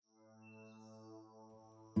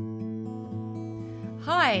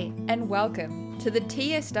Hi, and welcome to the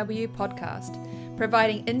TSW podcast,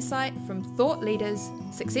 providing insight from thought leaders,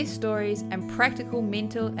 success stories, and practical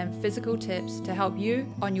mental and physical tips to help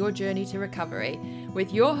you on your journey to recovery,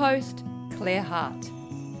 with your host, Claire Hart.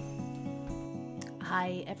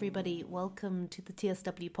 Hi, everybody. Welcome to the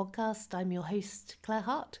TSW podcast. I'm your host, Claire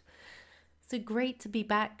Hart. So great to be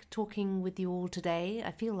back talking with you all today. I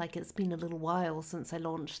feel like it's been a little while since I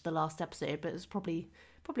launched the last episode, but it was probably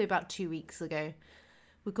about 2 weeks ago.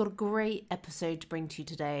 We've got a great episode to bring to you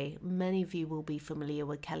today. Many of you will be familiar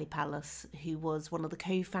with Kelly Palace, who was one of the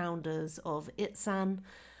co-founders of ITSAN.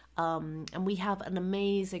 And we have an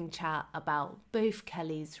amazing chat about both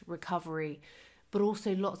Kelly's recovery, but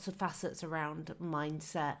also lots of facets around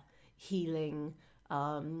mindset, healing,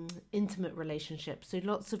 intimate relationships. So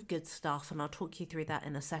lots of good stuff, and I'll talk you through that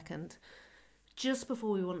in a second. Just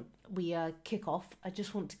before we kick off, I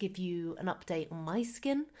just want to give you an update on my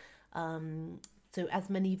skin. So as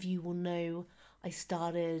many of you will know, I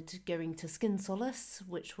started going to Skin Solace,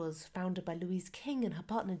 which was founded by Louise King and her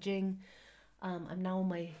partner Jing. I'm now on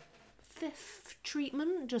my 5th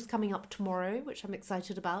treatment, just coming up tomorrow, which I'm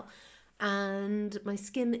excited about. And my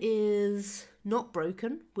skin is not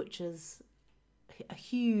broken, which is a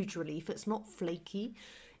huge relief. It's not flaky.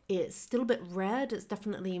 It's still a bit red. It's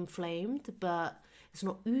definitely inflamed, but it's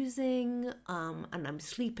not oozing, and I'm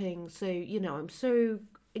sleeping. So, I'm so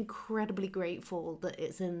incredibly grateful that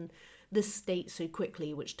it's in this state so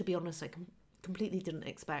quickly, which, to be honest, I completely didn't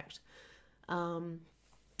expect. And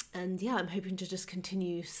yeah, I'm hoping to just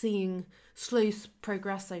continue seeing slow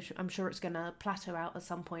progress. I'm sure it's going to plateau out at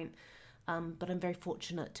some point. But I'm very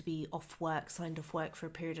fortunate to be signed off work for a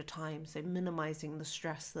period of time. So minimizing the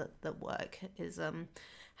stress that work is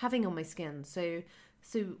having on my skin. So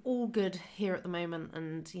all good here at the moment.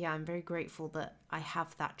 And yeah, I'm very grateful that I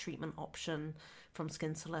have that treatment option from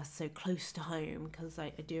Skin Solace so close to home, because I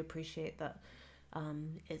do appreciate that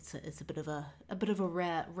it's a bit of a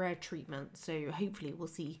rare treatment. So hopefully we'll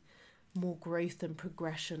see more growth and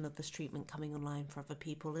progression of this treatment coming online for other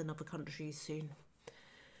people in other countries soon.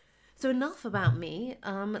 So enough about me,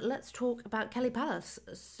 let's talk about Kelly Palace.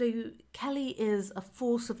 So Kelly is a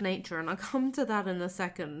force of nature, and I'll come to that in a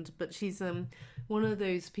second, but she's one of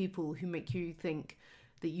those people who make you think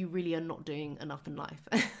that you really are not doing enough in life,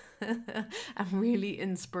 and really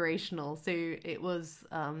inspirational. So it was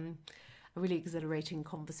a really exhilarating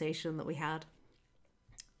conversation that we had.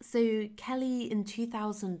 So Kelly, in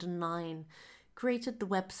 2009, created the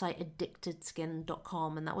website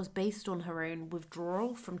addictedskin.com, and that was based on her own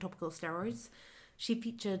withdrawal from topical steroids. She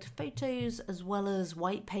featured photos as well as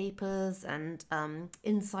white papers and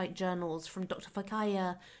insight journals from Dr.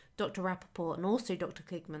 Fakaya, Dr. Rappaport, and also Dr.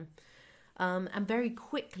 Kligman. And very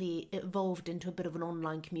quickly it evolved into a bit of an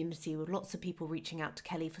online community with lots of people reaching out to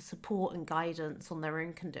Kelly for support and guidance on their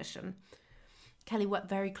own condition. Kelly worked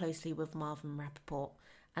very closely with Marvin Rappaport,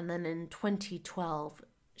 and then in 2012,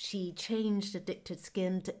 she changed Addicted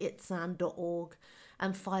Skin to ITSAN.org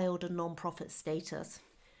and filed a non-profit status.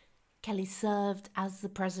 Kelly served as the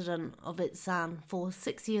president of ITSAN for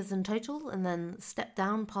 6 years in total, and then stepped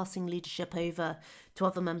down, passing leadership over to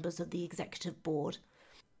other members of the executive board.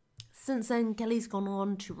 Since then, Kelly's gone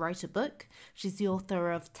on to write a book. She's the author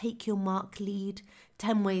of Take Your Mark, Lead,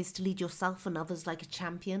 10 Ways to Lead Yourself and Others Like a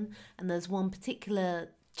Champion. And there's one particular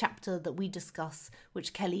chapter that we discuss,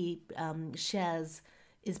 which Kelly shares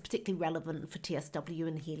is particularly relevant for TSW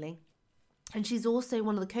and healing. And she's also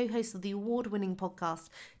one of the co-hosts of the award-winning podcast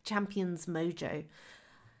Champions Mojo.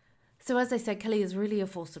 So as I said, Kelly is really a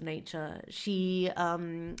force of nature. She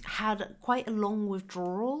had quite a long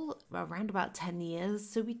withdrawal, around about 10 years.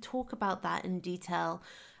 So we talk about that in detail,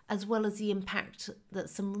 as well as the impact that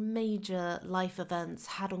some major life events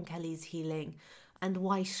had on Kelly's healing, and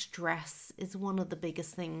why stress is one of the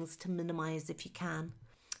biggest things to minimize if you can.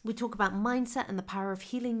 We talk about mindset and the power of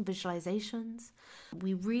healing visualizations.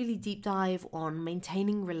 We really deep dive on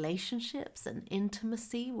maintaining relationships and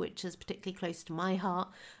intimacy, which is particularly close to my heart,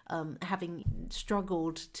 having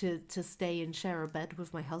struggled to stay and share a bed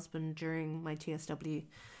with my husband during my TSW.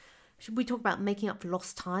 We talk about making up for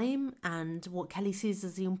lost time and what Kelly sees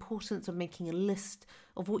as the importance of making a list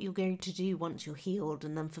of what you're going to do once you're healed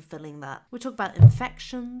and then fulfilling that. We talk about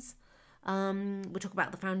infections. We talk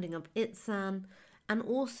about the founding of ITSAN. And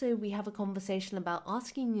also we have a conversation about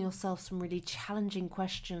asking yourself some really challenging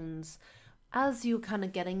questions as you're kind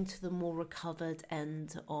of getting to the more recovered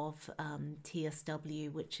end of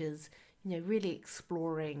TSW, which is, really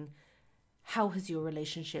exploring how has your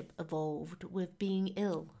relationship evolved with being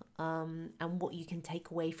ill, and what you can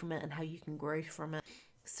take away from it and how you can grow from it.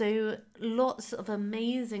 So lots of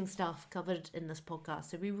amazing stuff covered in this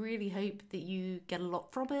podcast. So we really hope that you get a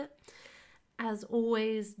lot from it. As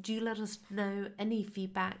always, do let us know any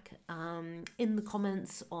feedback in the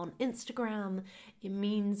comments on Instagram. It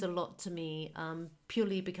means a lot to me,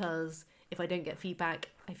 purely because if I don't get feedback,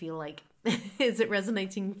 I feel like, is it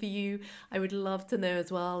resonating for you? I would love to know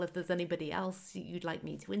as well if there's anybody else you'd like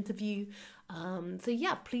me to interview. So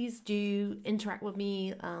yeah, please do interact with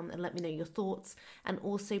me and let me know your thoughts. And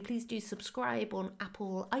also please do subscribe on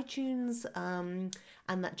Apple iTunes.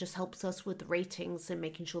 And that just helps us with the ratings and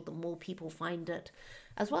making sure that more people find it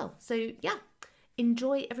as well. So yeah,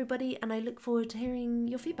 enjoy everybody, and I look forward to hearing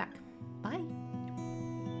your feedback. Bye.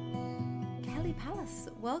 Kelly Palace,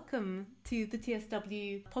 welcome to the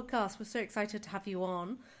TSW podcast. We're so excited to have you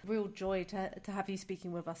on. Real joy to have you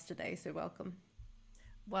speaking with us today. So welcome.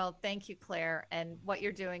 Well, thank you, Claire. And what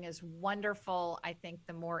you're doing is wonderful. I think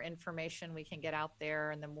the more information we can get out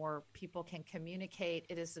there and the more people can communicate.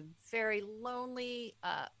 It is a very lonely,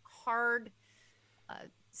 hard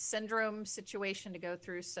syndrome situation to go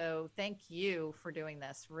through. So thank you for doing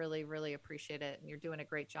this. Really, really appreciate it. And you're doing a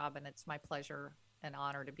great job. And it's my pleasure and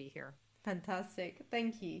honor to be here. Fantastic.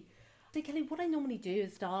 Thank you. So Kelly, what I normally do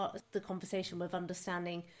is start the conversation with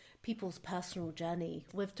understanding people's personal journey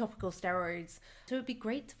with topical steroids. So it'd be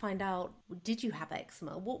great to find out, did you have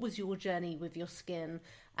eczema? What was your journey with your skin,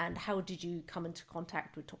 and how did you come into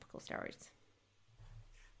contact with topical steroids?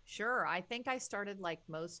 Sure. I think I started like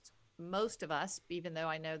most of us, even though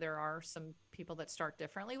I know there are some people that start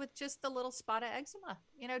differently, with just the little spot of eczema,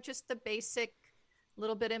 just the basic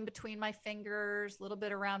little bit in between my fingers, a little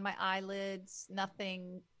bit around my eyelids,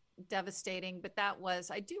 nothing devastating. But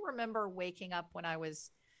I do remember waking up when I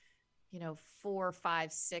was 4,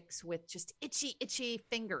 5, 6 with just itchy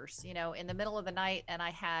fingers, in the middle of the night. And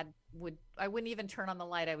I wouldn't even turn on the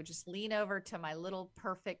light. I would just lean over to my little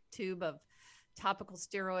perfect tube of topical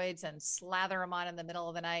steroids and slather them on in the middle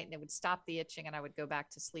of the night, and it would stop the itching and I would go back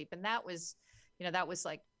to sleep. And that was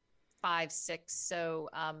like 5, 6. So,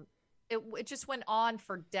 it just went on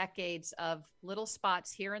for decades of little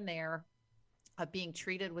spots here and there of being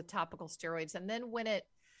treated with topical steroids. And then when it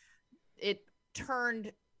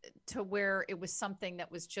turned to where it was something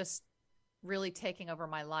that was just really taking over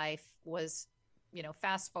my life, was,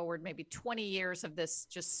 fast forward maybe 20 years of this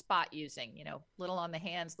just spot using, little on the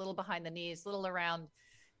hands, little behind the knees, little around,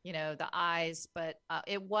 the eyes. But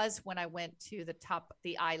it was when I went to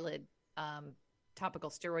the eyelid topical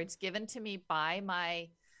steroids given to me by my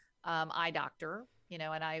eye doctor,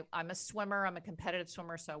 and I'm a swimmer. I'm a competitive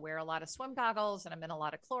swimmer. So I wear a lot of swim goggles and I'm in a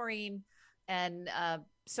lot of chlorine. And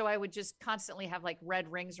so I would just constantly have like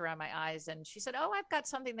red rings around my eyes. And she said, "Oh, I've got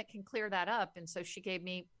something that can clear that up." And so she gave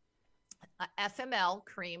me a FML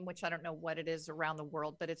cream, which I don't know what it is around the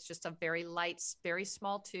world, but it's just a very light, very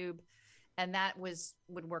small tube. And that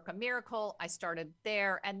would work a miracle. I started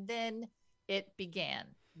there. And then it began.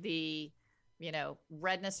 The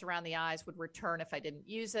redness around the eyes would return if I didn't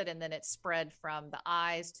use it. And then it spread from the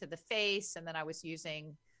eyes to the face. And then I was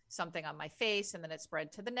using something on my face, and then it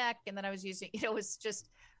spread to the neck. And then I was using, it was just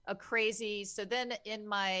a crazy. So then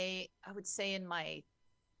I would say in my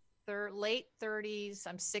late 30s,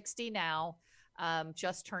 I'm 60 now,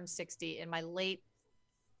 just turned 60. In my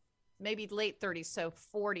maybe late 30s, so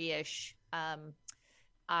 40-ish,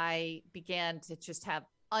 I began to just have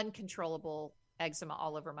uncontrollable eczema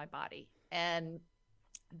all over my body. And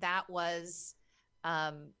that was,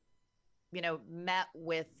 met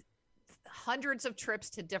with hundreds of trips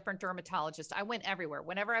to different dermatologists. I went everywhere.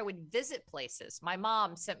 Whenever I would visit places, my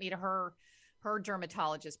mom sent me to her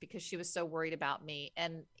dermatologist because she was so worried about me.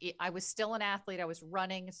 And I was still an athlete. I was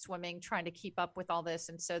running, swimming, trying to keep up with all this.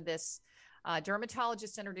 And so this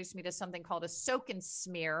dermatologist introduced me to something called a soak and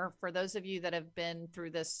smear. For those of you that have been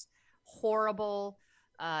through this horrible,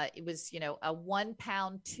 it was, a 1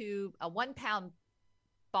 pound tube, a 1 pound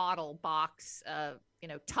bottle box, a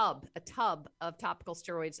tub of topical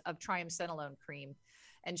steroids of triamcinolone cream.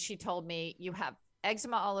 And she told me, "You have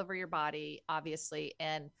eczema all over your body, obviously.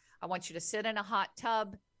 And I want you to sit in a hot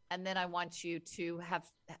tub. And then I want you to have,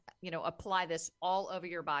 apply this all over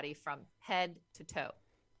your body from head to toe."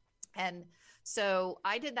 And so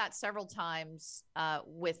I did that several times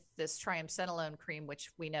with this triamcinolone cream, which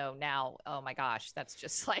we know now, oh my gosh, that's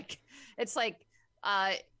just like, it's like,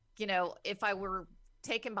 if I were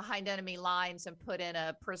taken behind enemy lines and put in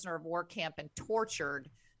a prisoner of war camp and tortured,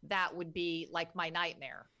 that would be like my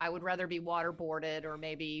nightmare. I would rather be waterboarded or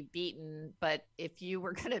maybe beaten. But if you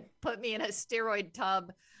were going to put me in a steroid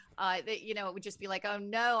tub, it would just be like, oh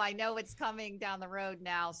no, I know it's coming down the road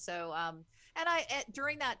now. So,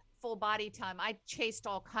 during that full body time, I chased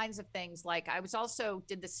all kinds of things. Like I was also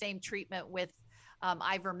did the same treatment with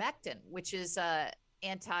ivermectin, which is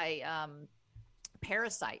anti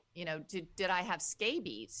parasite. You know, did I have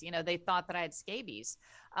scabies? You know, they thought that I had scabies.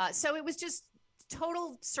 So it was just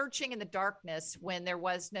total searching in the darkness when there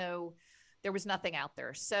was nothing out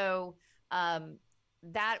there. So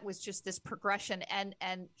that was just this progression.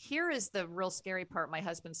 And here is the real scary part. My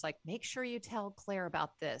husband's like, make sure you tell Claire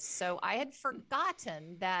about this. So I had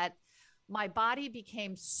forgotten that my body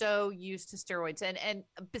became so used to steroids. And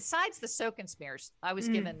besides the soak and smears, I was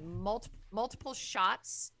given multiple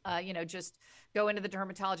shots, just go into the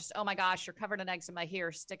dermatologist. Oh my gosh, you're covered in eczema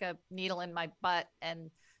here. Stick a needle in my butt and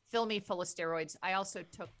fill me full of steroids. I also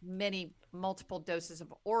took multiple doses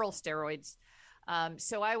of oral steroids.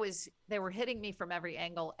 So they were hitting me from every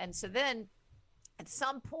angle. And so then at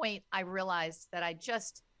some point I realized that I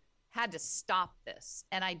just had to stop this.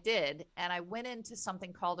 And I did. And I went into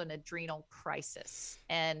something called an adrenal crisis.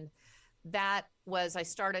 And that was,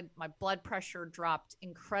 my blood pressure dropped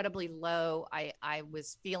incredibly low. I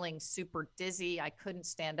was feeling super dizzy. I couldn't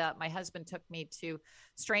stand up. My husband took me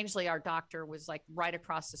strangely, our doctor was like right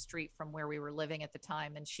across the street from where we were living at the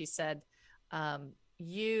time. And she said,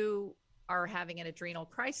 you are having an adrenal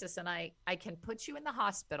crisis and I can put you in the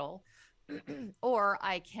hospital or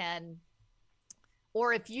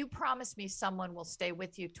if you promise me someone will stay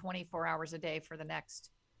with you 24 hours a day for the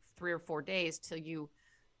next 3 or 4 days till you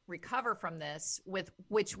recover from this,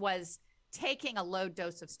 which was taking a low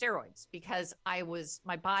dose of steroids because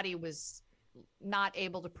my body was not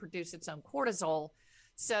able to produce its own cortisol.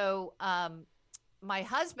 So my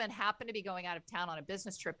husband happened to be going out of town on a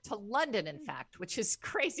business trip to London, in fact, which is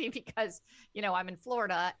crazy because, I'm in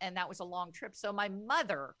Florida and that was a long trip. So my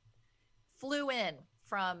mother flew in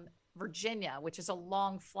from Virginia, which is a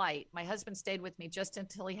long flight. My husband stayed with me just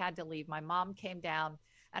until he had to leave. My mom came down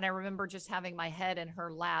and I remember just having my head in her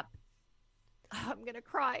lap. I'm going to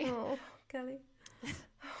cry. Oh, Kelly.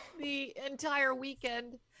 The entire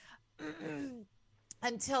weekend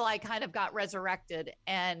until I kind of got resurrected.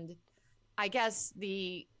 And I guess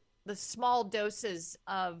the small doses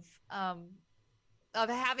of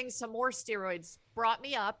having some more steroids brought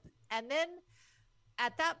me up. And then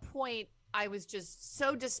at that point, I was just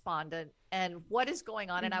so despondent and what is going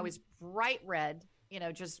on? And I was bright red,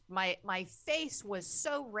 just my face was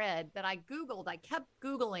so red that I kept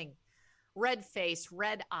Googling red face,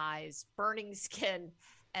 red eyes, burning skin.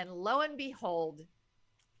 And lo and behold,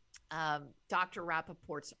 Dr.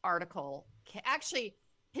 Rappaport's article, actually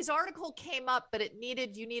his article came up, but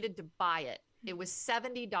you needed to buy it. It was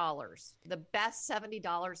 $70, the best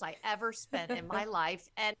 $70 I ever spent in my life.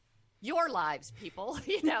 And your lives, people,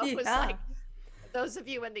 it was like those of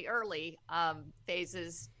you in the early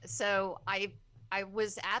phases. So I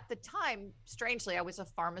was at the time, strangely, I was a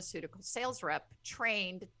pharmaceutical sales rep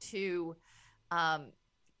trained to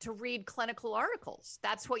read clinical articles.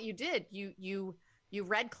 That's what you did. You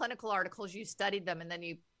read clinical articles, you studied them, and then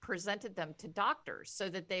you presented them to doctors so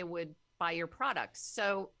that they would buy your products.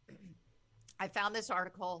 So I found this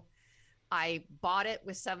article. I bought it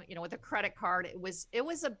with a credit card. It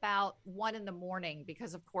was about 1 a.m.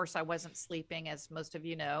 because of course I wasn't sleeping, as most of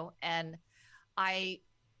you know. And I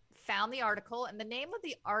found the article, and the name of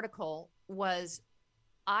the article was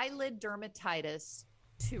Eyelid Dermatitis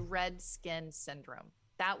to Red Skin Syndrome.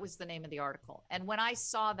 That was the name of the article. And when I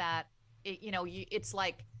saw that, it's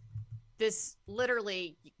like this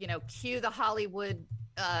literally, cue the Hollywood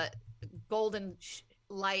golden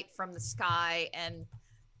light from the sky and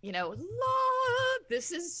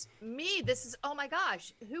this is me. This is, oh my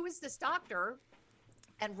gosh, who is this doctor?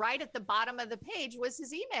 And right at the bottom of the page was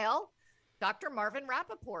his email, Dr. Marvin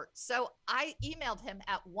Rappaport. So I emailed him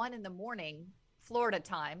at 1 a.m, Florida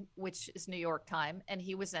time, which is New York time. And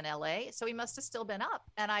he was in LA. So he must've still been up.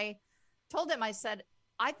 And I told him, I said,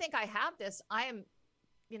 I think I have this. I am,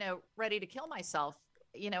 ready to kill myself.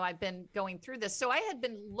 I've been going through this. So I had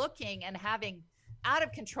been looking and having out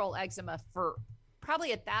of control eczema for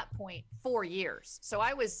probably at that point 4 years. So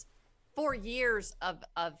I was 4 years of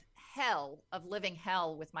living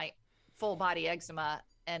hell with my full body eczema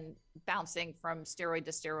and bouncing from steroid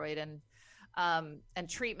to steroid and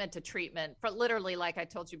treatment to treatment. But literally, like I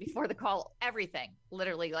told you before the call, everything,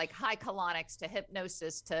 literally like high colonics to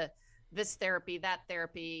hypnosis to this therapy, that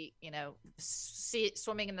therapy,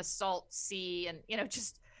 swimming in the salt sea and,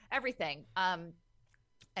 just everything. And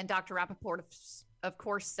Dr. Rappaport, of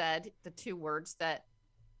course, said the 2 words that,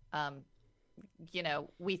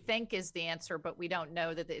 we think is the answer, but we don't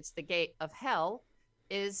know that it's the gate of hell,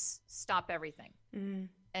 is stop everything.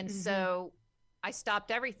 And so I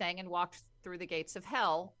stopped everything and walked through the gates of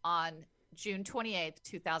hell on June 28th,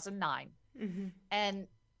 2009. And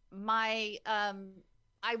my,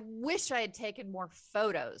 I wish I had taken more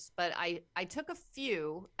photos, but I took a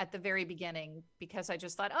few at the very beginning because I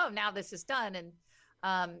just thought, oh, now this is done. And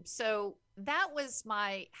so that was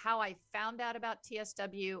how I found out about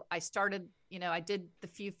TSW. I started, I did the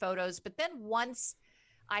few photos, but then once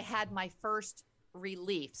I had my first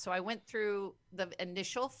relief, so I went through the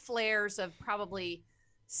initial flares of probably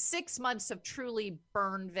 6 months of truly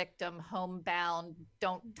burn victim, homebound,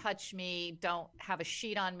 don't touch me, don't have a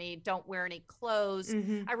sheet on me, don't wear any clothes.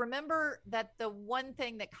 I remember that the one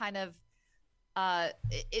thing that kind of,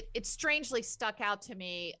 it strangely stuck out to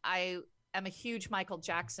me. I am a huge Michael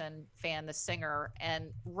Jackson fan, the singer.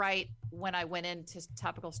 And right when I went into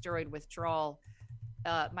topical steroid withdrawal,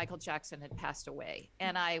 Michael Jackson had passed away.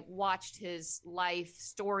 And I watched his life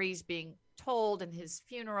stories being told and his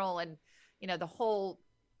funeral and, the whole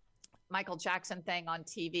Michael Jackson thing on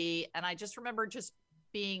TV. And I just remember just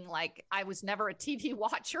being like, I was never a TV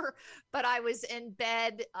watcher, but I was in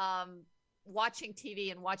bed watching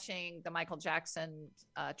TV and watching the Michael Jackson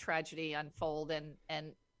tragedy unfold and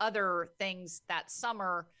other things that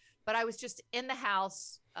summer. But I was just in the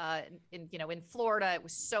house in Florida. It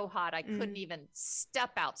was so hot. I couldn't even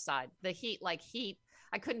step outside. The heat.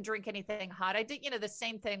 I couldn't drink anything hot. I did, the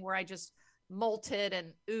same thing where I just molted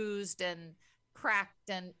and oozed and cracked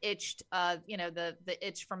and itched, the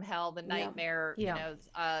itch from hell, the nightmare,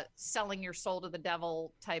 selling your soul to the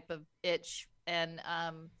devil type of itch. And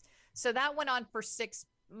so that went on for 6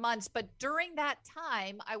 months. But during that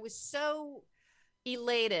time, I was so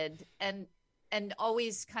elated and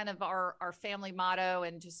always kind of our family motto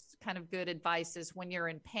and just kind of good advice is when you're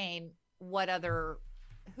in pain,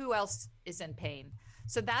 who else is in pain?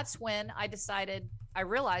 So that's when I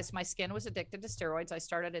realized my skin was addicted to steroids. I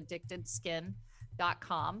started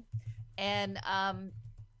addictedskin.com. And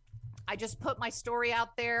I just put my story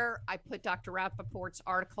out there. I put Dr. Rappaport's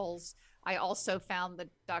articles. I also found the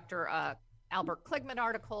Dr. Albert Kligman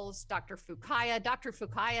articles, Dr. Fukaya. Dr.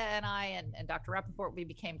 Fukaya and I and Dr. Rappaport, we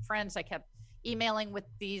became friends. I kept emailing with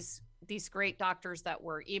these great doctors that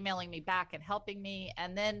were emailing me back and helping me.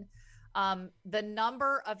 And then the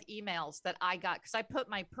number of emails that I got, because I put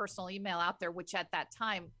my personal email out there, which at that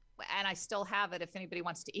time, and I still have it. If anybody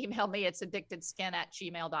wants to email me, it's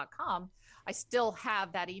addictedskin@gmail.com. I still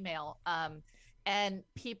have that email. And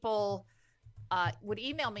people would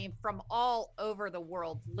email me from all over the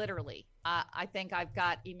world, literally. I think I've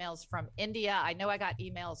got emails from India. I know I got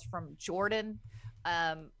emails from Jordan,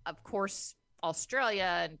 of course,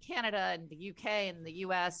 Australia and Canada and the UK and the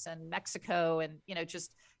US and Mexico. And,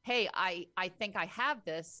 just, hey, I think I have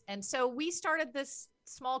this. And so we started this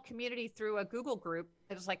small community through a Google group.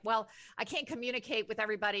 It was like, well, I can't communicate with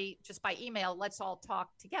everybody just by email. Let's all talk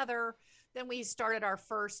together. Then we started our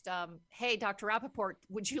first, hey, Dr. Rappaport,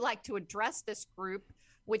 would you like to address this group,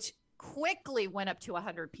 which quickly went up to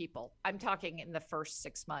 100 people. I'm talking in the first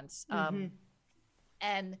 6 months. And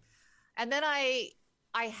then I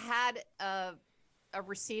had a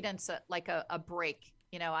recedence, like a break.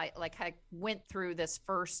 I went through this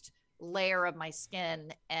first layer of my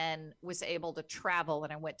skin and was able to travel,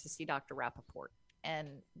 and I went to see Dr. Rappaport.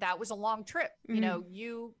 And that was a long trip.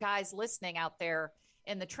 You guys listening out there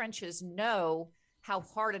in the trenches know how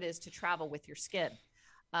hard it is to travel with your skin.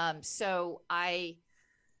 So I,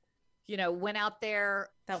 went out there.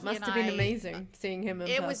 That must have been amazing seeing him in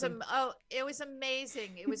person. It was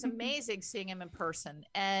amazing. It was amazing seeing him in person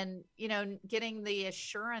and, getting the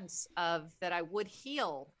assurance of that I would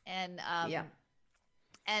heal and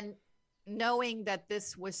knowing that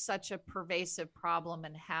this was such a pervasive problem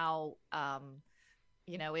and how,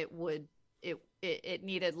 it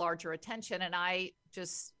needed larger attention. And I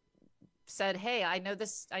just said, hey, I know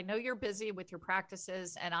you're busy with your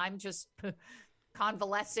practices and I'm just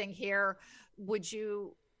convalescing here. Would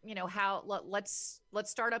you, let's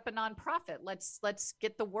start up a nonprofit. Let's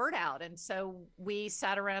get the word out. And so we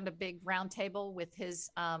sat around a big round table with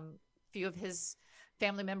few of his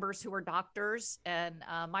family members who were doctors. And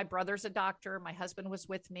my brother's a doctor. My husband was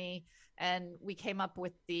with me. And we came up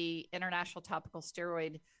with the International Topical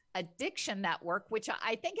Steroid Addiction Network, which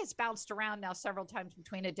I think has bounced around now several times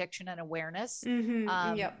between addiction and awareness. I'm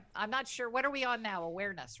not sure. What are we on now?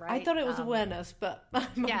 Awareness, right? I thought it was awareness, but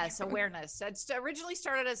yes, awareness. It originally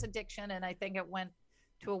started as addiction, and I think it went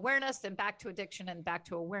to awareness, then back to addiction, and back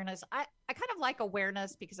to awareness. I kind of like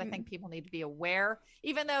awareness because I think people need to be aware,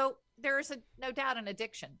 even though there is no doubt an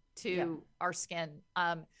addiction to our skin.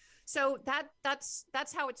 So that's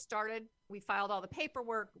how it started. We filed all the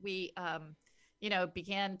paperwork. We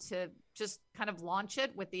began to just kind of launch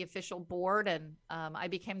it with the official board. And I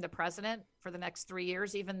became the president for the next 3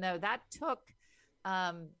 years, even though that took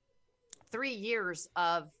 3 years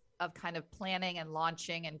of kind of planning and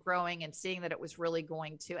launching and growing and seeing that it was really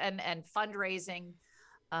going to, and fundraising.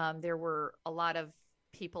 There were a lot of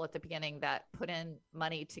people at the beginning that put in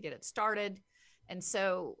money to get it started. And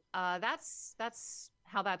so that's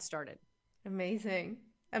how that started. Amazing.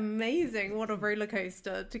 What a roller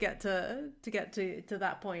coaster to get to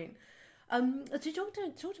that point. So talk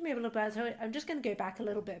to me a little bit. So I'm just going to go back a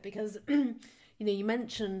little bit because you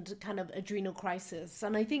mentioned kind of adrenal crisis,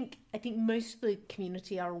 and I think most of the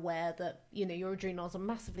community are aware that your adrenals are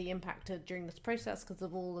massively impacted during this process because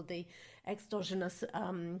of all of the exogenous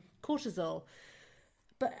cortisol.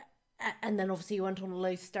 And then obviously you went on a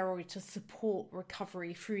low steroid to support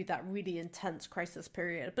recovery through that really intense crisis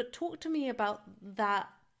period. But talk to me about that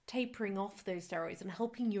tapering off those steroids and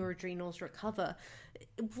helping your adrenals recover.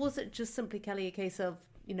 Was it just simply, Kelly, a case of,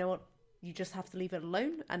 you just have to leave it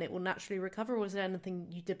alone and it will naturally recover? Or was there anything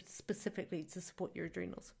you did specifically to support your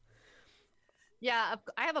adrenals? Yeah,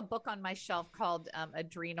 I have a book on my shelf called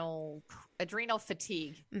Adrenal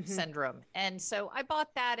Fatigue Syndrome. And so I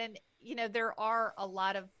bought that, and,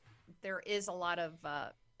 there is a lot of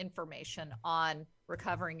information on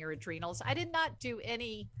recovering your adrenals. I did not do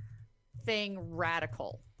anything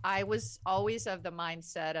radical. I was always of the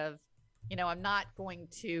mindset of, I'm not going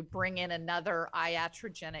to bring in another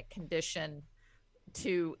iatrogenic condition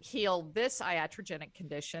to heal this iatrogenic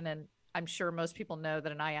condition. And I'm sure most people know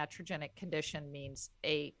that an iatrogenic condition means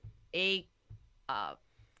a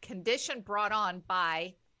condition brought on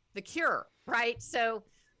by the cure, right? So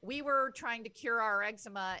we were trying to cure our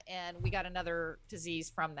eczema and we got another disease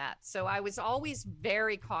from that. So I was always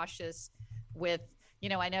very cautious with,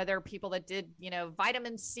 I know there are people that did,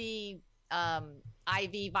 vitamin C,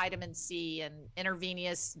 IV vitamin C and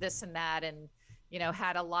intravenous this and that. And,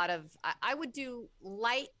 had a lot of, I would do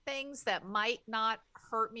light things that might not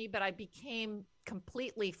hurt me, but I became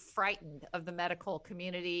completely frightened of the medical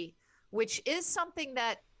community, which is something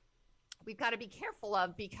that we've got to be careful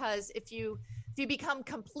of, because if you become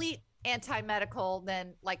complete anti-medical,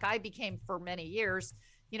 then like I became for many years,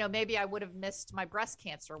 maybe I would have missed my breast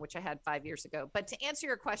cancer, which I had 5 years ago. But to answer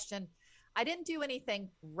your question, I didn't do anything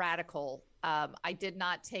radical. I did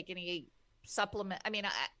not take any supplement. I mean,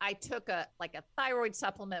 I took a thyroid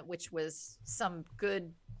supplement, which was some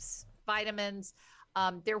good vitamins.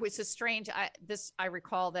 There was a strange, I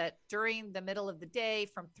recall that during the middle of the day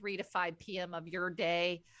from 3 to 5 p.m. of your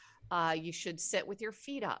day, you should sit with your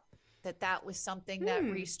feet up. That was something that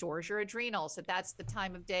restores your adrenals, that's the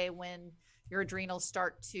time of day when your adrenals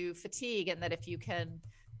start to fatigue, and that if you can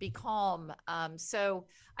be calm. So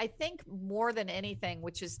I think more than anything,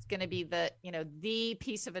 which is going to be the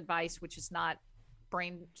piece of advice, which is not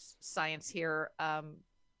brain science here,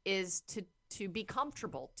 is to be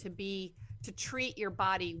comfortable, to treat your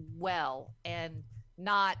body well and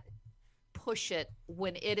not push it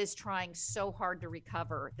when it is trying so hard to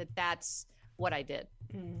recover. That's what I did.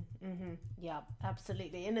 Mm-hmm. Yeah,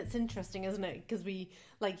 absolutely. And it's interesting, isn't it? Because we,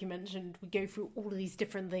 like you mentioned, we go through all of these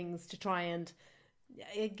different things to try and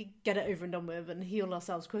get it over and done with and heal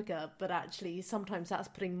ourselves quicker. But actually, sometimes that's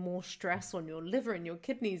putting more stress on your liver and your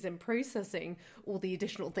kidneys in processing all the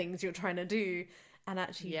additional things you're trying to do. And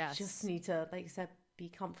actually, you just need to, like you said, be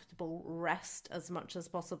comfortable, rest as much as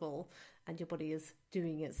possible. And your body is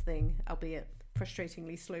doing its thing, albeit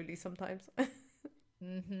frustratingly slowly sometimes.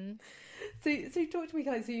 Mm-hmm. So talk to me,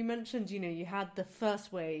 guys. So you mentioned, you had the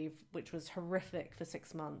first wave, which was horrific for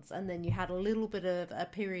 6 months, and then you had a little bit of a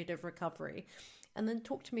period of recovery. And then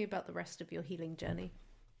talk to me about the rest of your healing journey.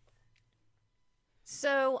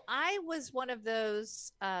 So I was one of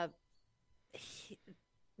those,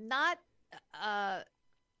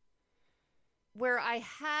 where I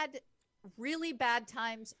had really bad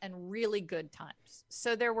times and really good times.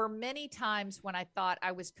 So there were many times when I thought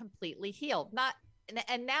I was completely healed.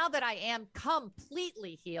 And now that I am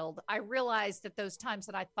completely healed, I realized that those times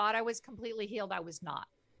that I thought I was completely healed, I was not,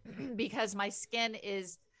 because my skin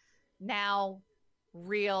is now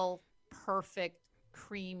real, perfect,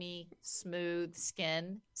 creamy, smooth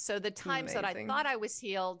skin. So the times that I thought I was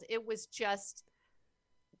healed, it was just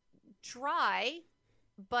dry,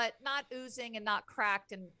 but not oozing and not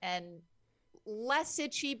cracked, and less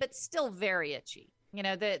itchy, but still very itchy.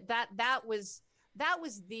 That was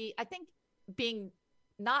I think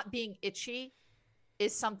not being itchy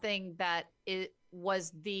is something that it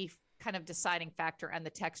was the kind of deciding factor, and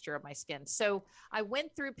the texture of my skin. So I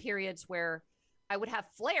went through periods where I would have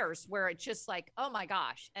flares where it's just like, oh my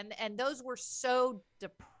gosh. And those were so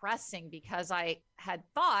depressing, because I had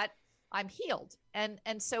thought I'm healed. And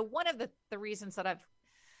so one of the reasons that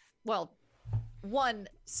well, one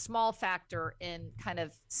small factor in kind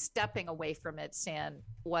of stepping away from ITSAN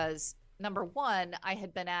was, number one, I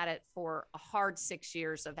had been at it for a hard 6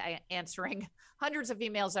 years of answering hundreds of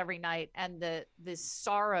emails every night, and the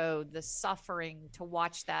sorrow, the suffering to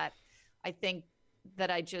watch that. I think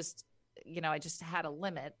that I just had a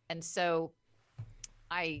limit. And so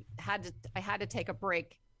I had to take a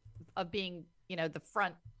break of being, the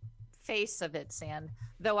front face of ITSAN,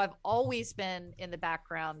 though I've always been in the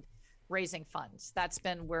background raising funds. That's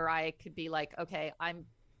been where I could be like, okay, I'm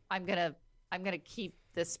gonna keep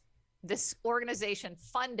this organization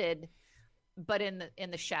funded, but in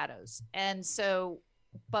the shadows. And so,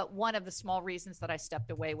 but one of the small reasons that I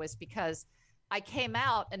stepped away was because I came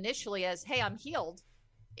out initially as, hey, I'm healed.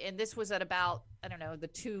 And this was at about, I don't know, the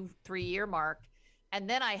 2-3 year mark. And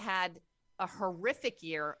then I had a horrific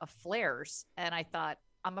year of flares. And I thought,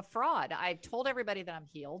 I'm a fraud. I told everybody that I'm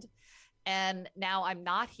healed, and now I'm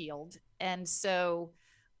not healed. And so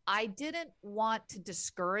I didn't want to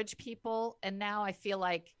discourage people. And now I feel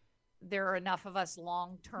like there are enough of us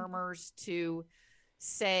long-termers to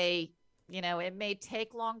say, it may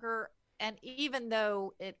take longer. And even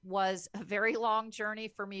though it was a very long journey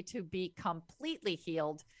for me to be completely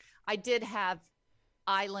healed, I did have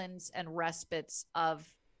islands and respites of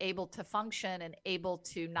able to function and able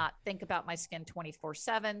to not think about my skin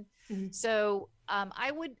 24/7. Mm-hmm. So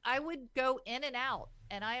I would go in and out,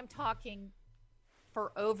 and I am talking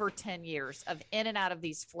for over 10 years of in and out of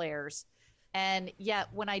these flares. And yet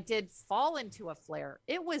when I did fall into a flare,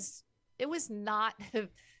 it was not,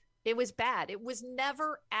 it was bad. It was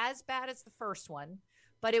never as bad as the first one,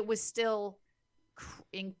 but it was still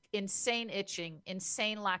insane itching,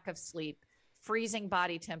 insane lack of sleep, freezing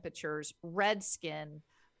body temperatures, red skin,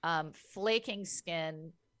 flaking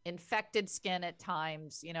skin, infected skin at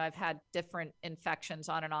times. I've had different infections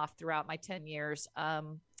on and off throughout my 10 years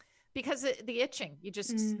because the itching,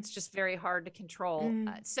 it's just very hard to control.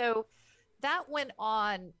 So that went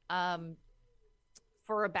on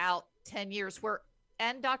for about 10 years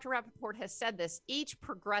and Dr. Rappaport has said this, each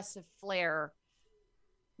progressive flare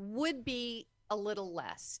would be a little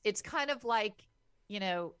less. It's kind of like,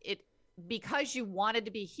 because you wanted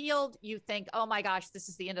to be healed, you think, oh my gosh, this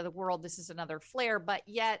is the end of the world. This is another flare. But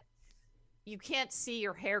yet you can't see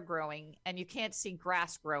your hair growing and you can't see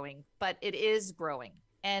grass growing, but it is growing.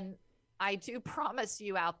 And I do promise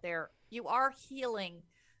you out there, you are healing,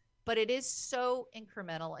 but it is so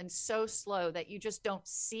incremental and so slow that you just don't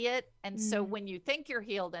see it. And so when you think you're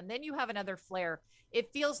healed and then you have another flare,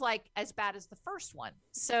 it feels like as bad as the first one.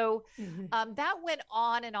 So that went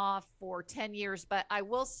on and off for 10 years. But I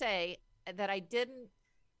will say that I didn't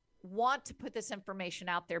want to put this information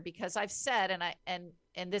out there because I've said,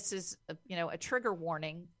 and this is, a trigger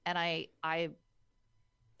warning, and I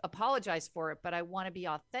apologize for it, but I want to be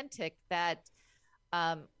authentic that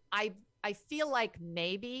I feel like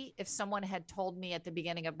maybe if someone had told me at the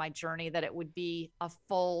beginning of my journey that it would be a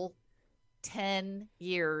full 10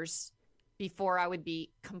 years before I would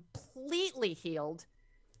be completely healed,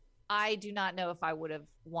 I do not know if I would have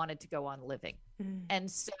wanted to go on living. And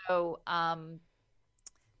so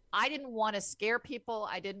I didn't want to scare people.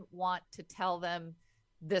 I didn't want to tell them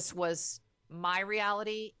this was my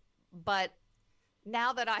reality. But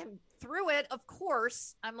now that I'm through it, of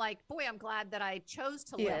course, I'm like, boy, I'm glad that I chose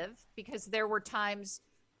to live, because there were times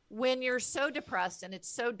when you're so depressed and it's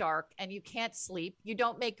so dark and you can't sleep, you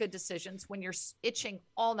don't make good decisions when you're itching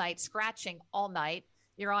all night, scratching all night,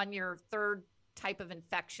 you're on your third type of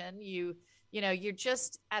infection, you're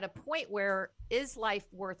just at a point where, is life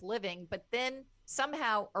worth living? But then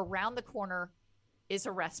somehow around the corner is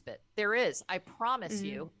a respite. There is, I promise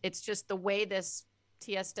you, it's just the way this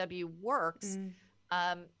TSW works.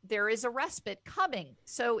 There is a respite coming.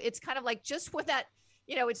 So it's kind of like just when that,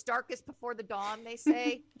 it's darkest before the dawn, they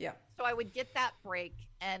say. Yeah. So I would get that break.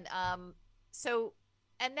 And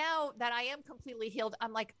and now that I am completely healed,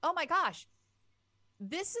 I'm like, oh my gosh,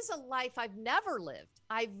 this is a life I've never lived.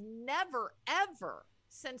 I've never, ever,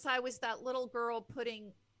 since I was that little girl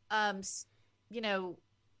putting, the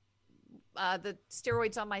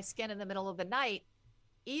steroids on my skin in the middle of the night,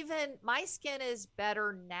 even my skin is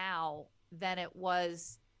better now than it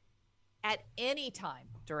was at any time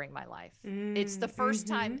during my life. It's the first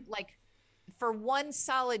time, like for one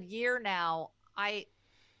solid year now, I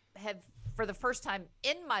have, for the first time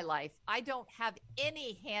in my life, I don't have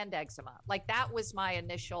any hand eczema. Like that was my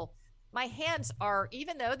initial, my hands are,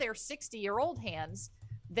 even though they're 60-year-old hands,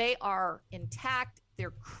 they are intact.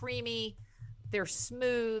 They're creamy. They're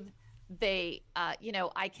smooth. They, I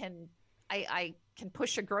can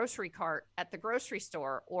push a grocery cart at the grocery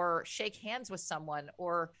store, or shake hands with someone,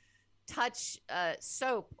 or touch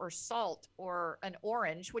soap or salt or an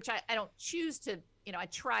orange, which I don't choose to, I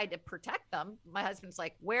try to protect them. My husband's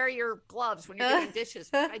like, wear your gloves when you're doing dishes,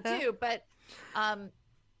 which I do. But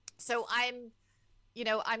so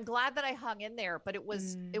I'm glad that I hung in there, but it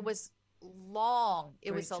was long.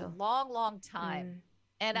 It was a long time.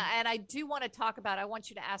 And I do want to talk about, I want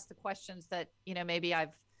you to ask the questions that, maybe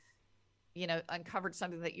I've, uncovered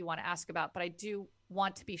something that you want to ask about, but I do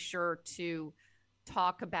want to be sure to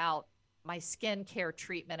talk about my skincare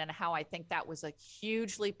treatment and how I think that was a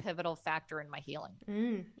hugely pivotal factor in my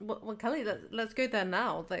healing. Well, Kelly, let's go there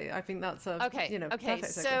now. I think that's okay.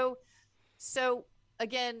 Perfect. So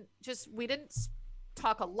again, we didn't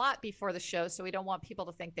talk a lot before the show, so we don't want people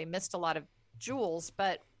to think they missed a lot of jewels,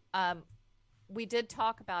 but we did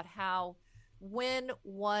talk about how when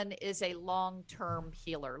one is a long-term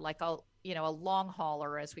healer, like a long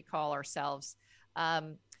hauler, as we call ourselves,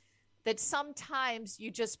 that sometimes you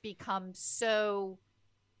just become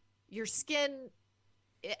your skin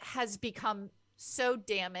has become so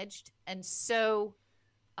damaged and so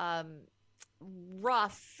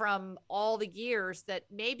rough from all the years that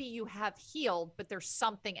maybe you have healed, but there's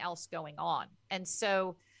something else going on. And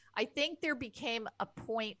so I think there became a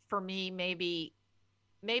point for me, maybe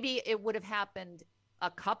it would have happened a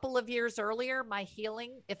couple of years earlier, my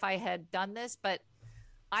healing, if I had done this, but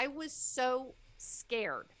I was so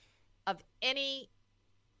scared of any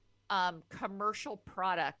commercial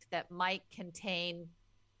product that might contain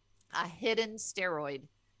a hidden steroid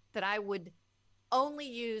that I would only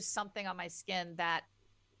use something on my skin that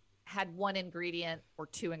had one ingredient or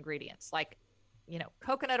two ingredients, like,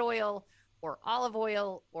 coconut oil or olive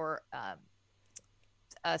oil or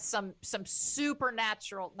some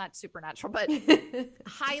supernatural, not supernatural, but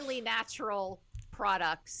highly natural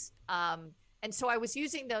products. And so I was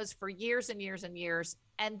using those for years and years and years,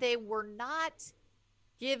 and they were not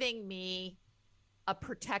giving me a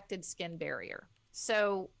protected skin barrier.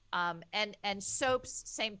 So, and soaps,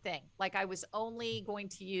 same thing. Like, I was only going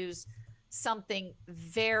to use something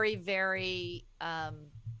very, very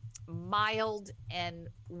mild and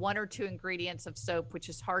one or two ingredients of soap, which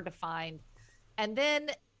is hard to find. And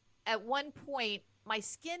then at one point, my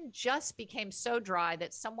skin just became so dry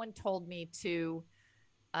that someone told me to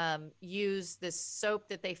use this soap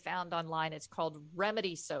that they found online. It's called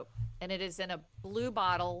Remedy soap, and it is in a blue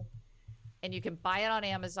bottle, and you can buy it on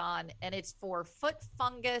Amazon, and it's for foot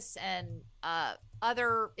fungus and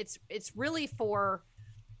it's really for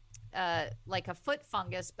like a foot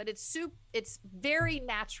fungus, but it's very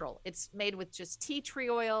natural. It's made with just tea tree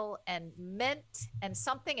oil and mint and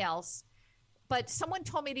something else. But someone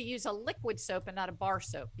told me to use a liquid soap and not a bar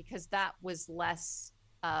soap because that was less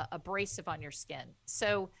abrasive on your skin.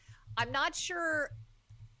 So I'm not sure.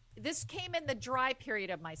 This came in the dry period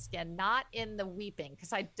of my skin, not in the weeping,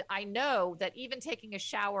 because I know that even taking a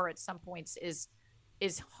shower at some points is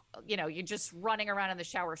you're just running around in the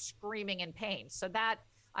shower screaming in pain. So that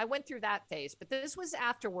I went through that phase. But this was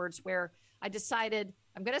afterwards where I decided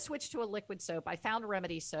I'm going to switch to a liquid soap. I found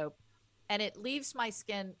Remedy soap, and it leaves my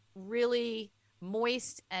skin really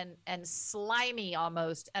moist and slimy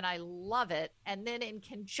almost, and I love it. And then in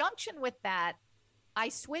conjunction with that, I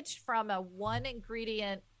switched from a one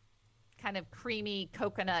ingredient kind of creamy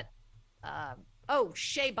coconut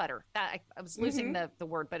shea butter. That I was losing the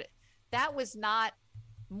word, but that was not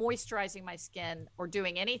moisturizing my skin or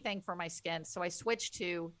doing anything for my skin. So I switched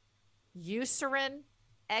to Eucerin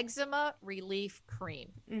Eczema Relief Cream.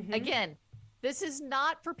 Again, this is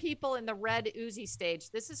not for people in the red oozy stage.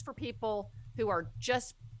 This is for people who are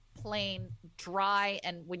just plain dry,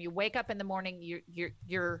 and when you wake up in the morning,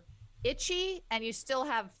 you're itchy and you still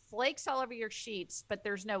have flakes all over your sheets, but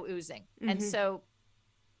there's no oozing. And so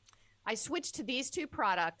I switched to these two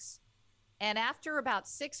products, and after about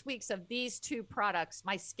 6 weeks of these two products,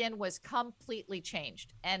 my skin was completely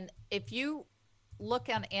changed. And if you look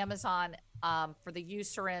on Amazon for the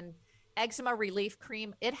Eucerin Eczema Relief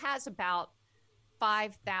Cream, it has about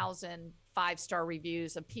 5,000 5-star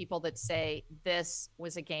reviews of people that say this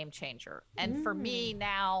was a game changer. And for me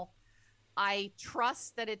now, I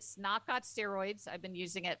trust that it's not got steroids. I've been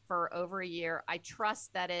using it for over a year. I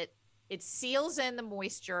trust that it seals in the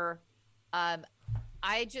moisture.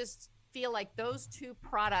 I just feel like those two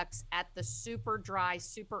products at the super dry,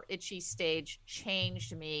 super itchy stage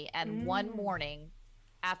changed me. And one morning,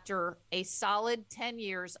 after a solid 10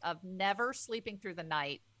 years of never sleeping through the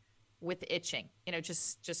night with itching,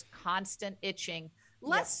 just constant itching,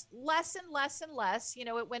 less and less and less,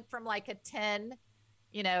 it went from like a 10,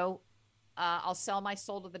 I'll sell my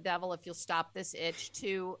soul to the devil if you'll stop this itch,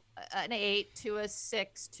 to an 8, to a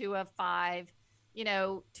 6, to a 5,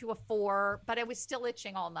 to a 4, but I was still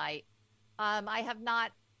itching all night. I have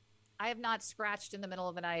not scratched in the middle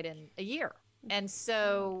of the night in a year. And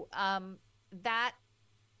so that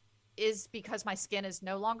is because my skin is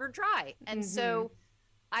no longer dry. And so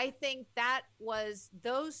I think that was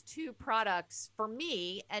those two products for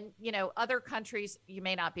me. And, other countries, you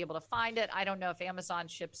may not be able to find it. I don't know if Amazon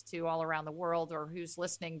ships to all around the world or who's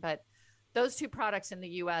listening, but those two products in the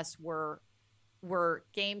US were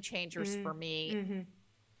game changers for me.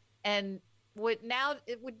 And would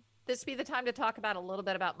this be the time to talk about a little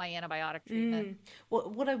bit about my antibiotic treatment?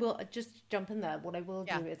 Well, what I will just jump in there. What I will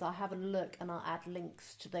do is I'll have a look and I'll add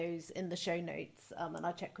links to those in the show notes. And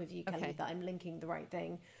I'll check with you, Kelly, that I'm linking the right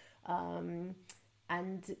thing. And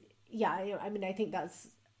yeah, I mean, I think that's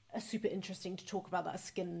super interesting to talk about that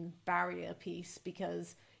skin barrier piece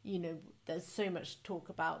because, there's so much talk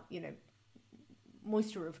about,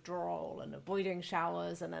 moisture withdrawal and avoiding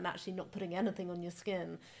showers and then actually not putting anything on your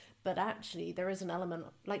skin. But actually, there is an element,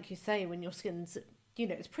 like you say, when your skin's,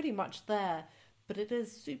 it's pretty much there, but it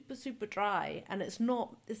is super, super dry, and it's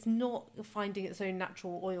not finding its own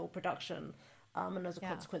natural oil production, and as a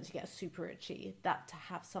consequence, you get super itchy. That to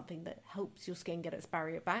have something that helps your skin get its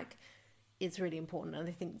barrier back is really important, and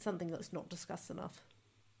I think something that's not discussed enough.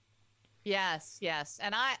 Yes,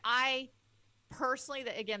 and I personally,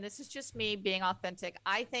 again, this is just me being authentic.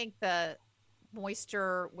 I think the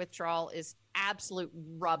moisture withdrawal is absolute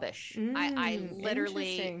rubbish. I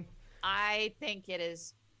literally, I think it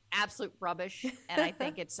is absolute rubbish. And I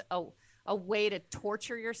think it's a way to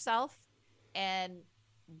torture yourself and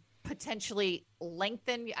potentially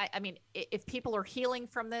lengthen. I mean, if people are healing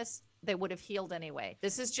from this, they would have healed anyway.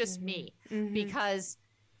 This is just me because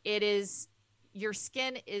your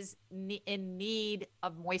skin is in need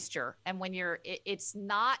of moisture. And when it's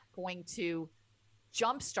not going to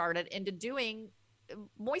jumpstart it into doing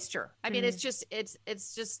moisture. I mean, it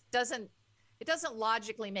doesn't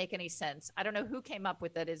logically make any sense. I don't know who came up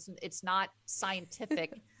with it. It's not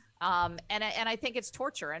scientific. And I think it's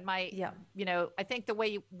torture. And I think the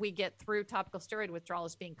way we get through topical steroid withdrawal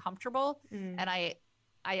is being comfortable. And I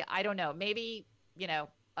don't know, maybe,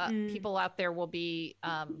 people out there will be,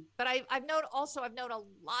 but I've known a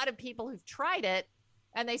lot of people who've tried it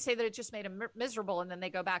and they say that it just made them miserable, and then they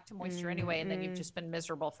go back to moisture anyway, and then you've just been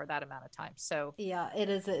miserable for that amount of time. So yeah, it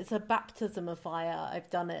is. It's a baptism of fire. I've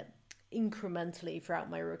done it incrementally throughout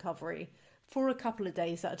my recovery for a couple of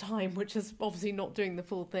days at a time, which is obviously not doing the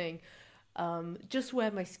full thing. Just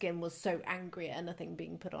where my skin was so angry at anything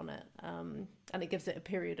being put on it, and it gives it a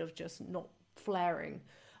period of just not flaring.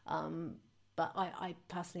 But I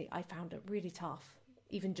personally, I found it really tough,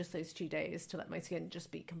 even just those 2 days, to let my skin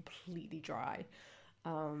just be completely dry.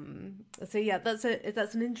 So yeah, that's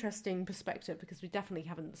an interesting perspective because we definitely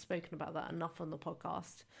haven't spoken about that enough on the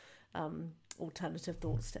podcast. Alternative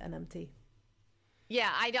thoughts to NMT. Yeah,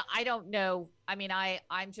 I don't know. I mean,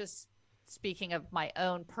 I'm just speaking of my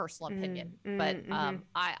own personal opinion, but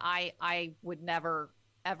I would never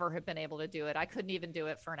ever have been able to do it. I couldn't even do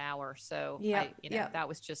it for an hour. So that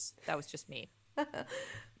was just me.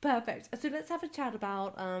 Perfect. So let's have a chat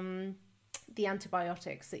about the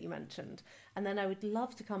antibiotics that you mentioned, and then I would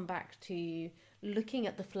love to come back to looking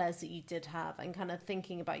at the flares that you did have and kind of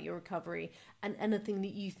thinking about your recovery and anything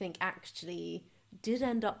that you think actually did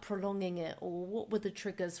end up prolonging it, or what were the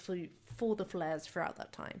triggers for the flares throughout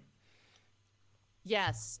that time.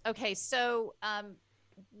 Yes. Okay. So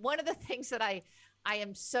one of the things that I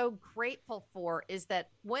am so grateful for is that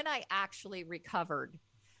when I actually recovered,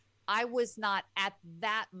 I was not at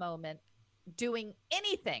that moment doing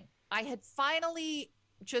anything. I had finally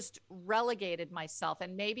just relegated myself.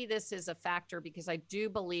 And maybe this is a factor because I do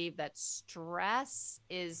believe that stress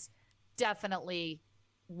is definitely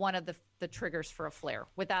one of the triggers for a flare.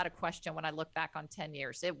 Without a question, when I look back on 10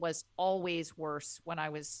 years, it was always worse when I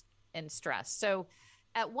was in stress. So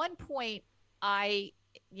at one point, I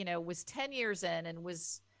was 10 years in and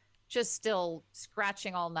was just still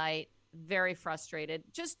scratching all night, very frustrated,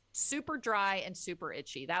 just super dry and super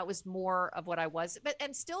itchy. That was more of what I was,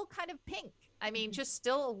 and still kind of pink. I mean, just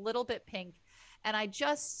still a little bit pink. And I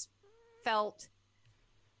just felt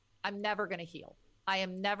I'm never going to heal. I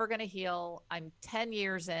am never going to heal. I'm 10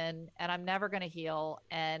 years in and I'm never going to heal.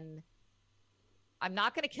 And I'm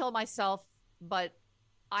not going to kill myself, but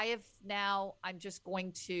I'm just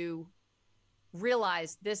going to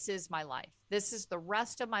realize this is my life. This is the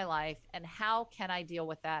rest of my life. And how can I deal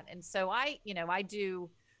with that? And so I do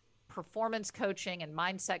performance coaching and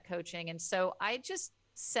mindset coaching. And so I just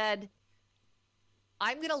said,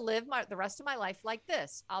 I'm going to live the rest of my life like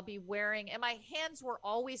this. I'll be wearing, and my hands were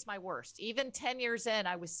always my worst. Even 10 years in,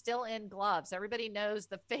 I was still in gloves. Everybody knows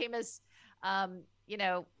the famous,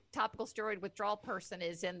 topical steroid withdrawal person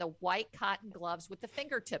is in the white cotton gloves with the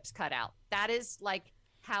fingertips cut out. That is like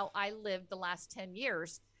how I lived the last 10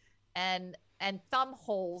 years. And thumb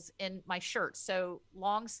holes in my shirt. So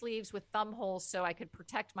long sleeves with thumb holes so I could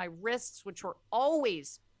protect my wrists, which were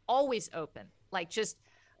always open, like just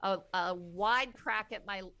a wide crack at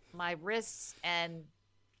my wrists, and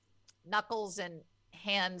knuckles and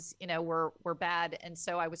hands, were bad. And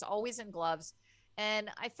so I was always in gloves, and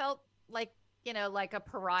I felt like, like a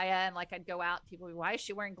pariah. And like I'd go out, people would be, why is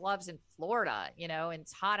she wearing gloves in Florida? And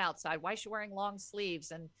it's hot outside. Why is she wearing long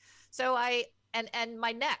sleeves? And so and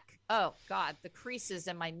my neck, oh God, the creases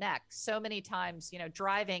in my neck. So many times,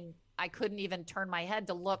 driving, I couldn't even turn my head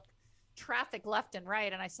to look traffic left and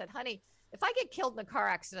right. And I said, honey, if I get killed in a car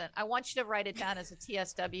accident, I want you to write it down as a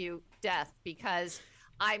TSW death, because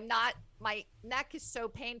my neck is so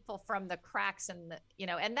painful from the cracks and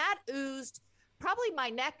and that oozed, probably my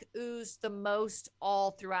neck oozed the most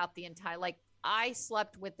all throughout the entire, like I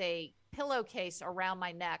slept with a pillowcase around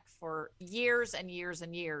my neck for years and years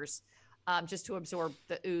and years. Just to absorb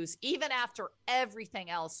the ooze. Even after everything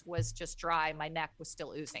else was just dry, my neck was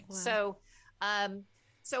still oozing. Wow.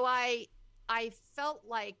 So I felt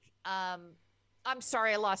like, I'm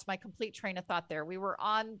sorry, I lost my complete train of thought there. We were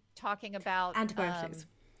on talking about antibiotics.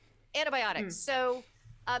 So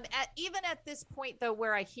even at this point, though,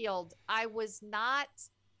 where I healed, I was not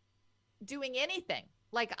doing anything.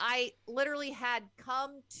 Like I literally had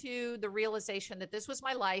come to the realization that this was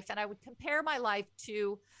my life, and I would compare my life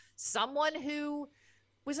to someone who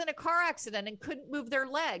was in a car accident and couldn't move their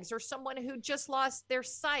legs, or someone who just lost their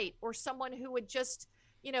sight, or someone who had just,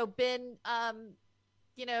 been,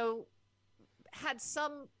 had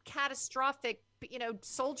some catastrophic,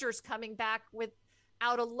 soldiers coming back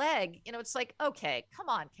without a leg. It's like, okay, come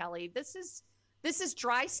on, Kelly, this is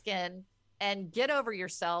dry skin, and get over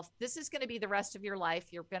yourself. This is going to be the rest of your life.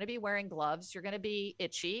 You're going to be wearing gloves. You're going to be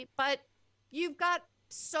itchy, but you've got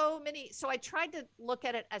so I tried to look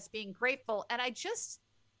at it as being grateful, and I just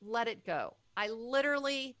let it go. I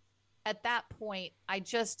literally, at that point, I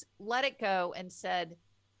just let it go and said,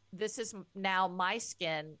 this is now my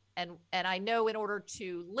skin. And I know in order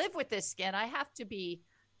to live with this skin, I have to be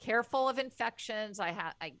careful of infections.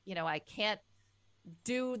 I can't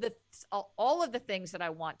do all of the things that I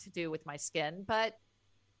want to do with my skin, but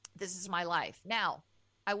this is my life. Now,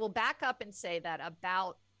 I will back up and say that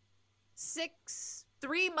about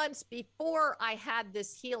 3 months before I had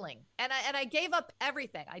this healing, and I gave up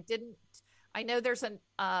everything. I know there's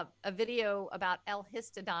a video about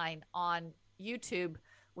L-histidine on YouTube,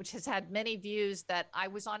 which has had many views, that I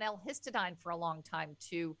was on L-histidine for a long time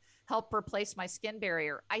to help replace my skin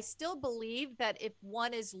barrier. I still believe that if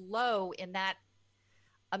one is low in that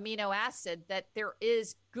amino acid, that there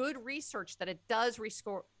is good research that it does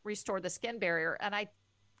restore the skin barrier. And I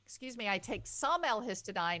take some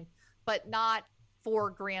L-histidine, but not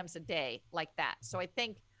 4 grams a day like that. So I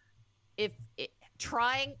think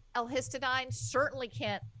trying L-histidine certainly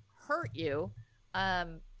can't hurt you.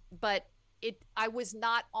 But I was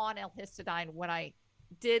not on L-histidine when I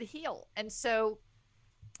did heal. And so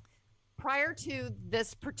prior to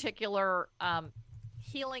this particular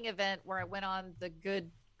healing event, where I went on the good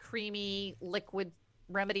creamy liquid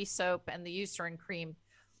remedy soap and the Eucerin cream,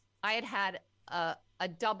 I had a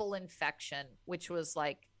double infection, which was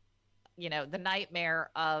like, the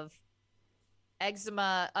nightmare of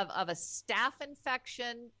eczema, of a staph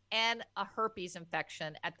infection and a herpes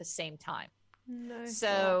infection at the same time. No.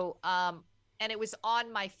 So, and it was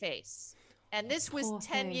on my face, and this was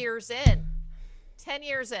 10 years in.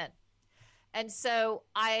 And so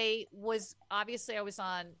I was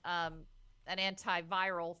on an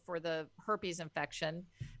antiviral for the herpes infection,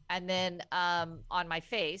 and then on my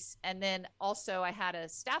face. And then also I had a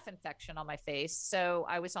staph infection on my face. So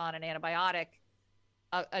I was on an antibiotic,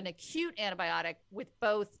 an acute antibiotic, with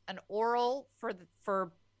both an oral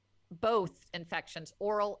for both infections,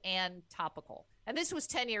 oral and topical. And this was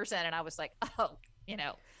 10 years in, and I was like, oh,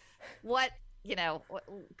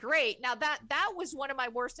 great. Now that was one of my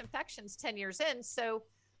worst infections 10 years in. So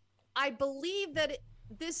I believe that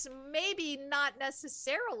this maybe not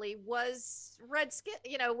necessarily was red skin,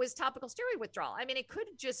 was topical steroid withdrawal. I mean, it could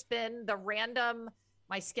have just been the random,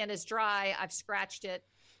 my skin is dry, I've scratched it.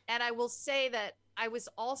 And I will say that I was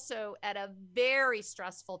also at a very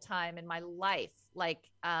stressful time in my life. Like,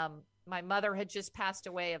 My mother had just passed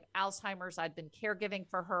away of Alzheimer's. I'd been caregiving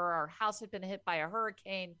for her. Our house had been hit by a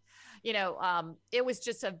hurricane. It was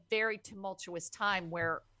just a very tumultuous time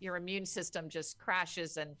where your immune system just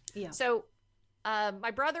crashes. And so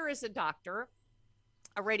my brother is a doctor,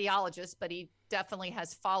 a radiologist, but he definitely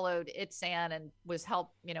has followed ITSAN and was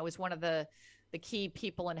one of the key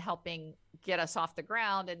people in helping get us off the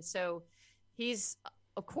ground. And so he's,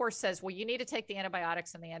 of course, says, well, you need to take the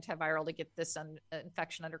antibiotics and the antiviral to get this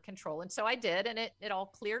infection under control. And so I did, and it all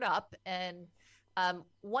cleared up. And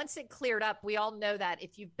once it cleared up, we all know that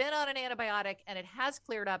if you've been on an antibiotic and it has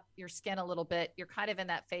cleared up your skin a little bit, you're kind of in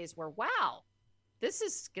that phase where, wow, this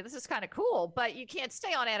is kind of cool, but you can't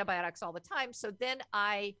stay on antibiotics all the time. So then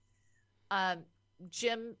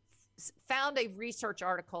Jim found a research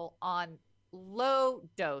article on low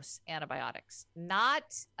dose antibiotics, not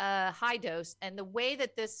high dose. And the way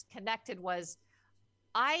that this connected was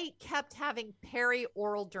I kept having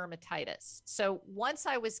perioral dermatitis. So once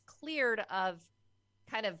I was cleared of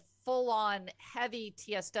kind of full on heavy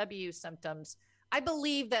TSW symptoms, I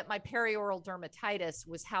believe that my perioral dermatitis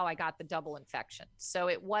was how I got the double infection. So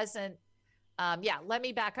it wasn't, let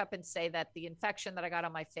me back up and say that the infection that I got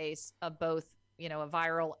on my face of both, a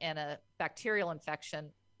viral and a bacterial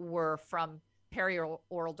infection were from perioral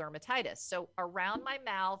dermatitis. So around my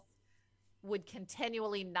mouth would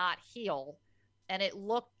continually not heal. And it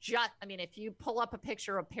looked if you pull up a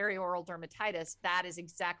picture of perioral dermatitis, that is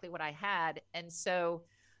exactly what I had. And so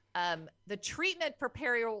the treatment for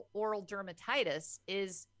perioral dermatitis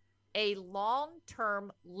is a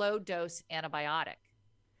long-term low-dose antibiotic.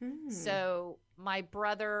 So my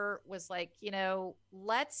brother was like, now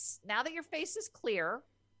that your face is clear,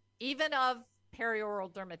 even of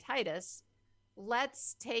perioral dermatitis,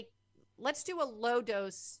 let's do a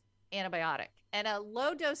low-dose antibiotic. And a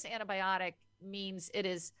low-dose antibiotic means it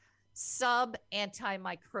is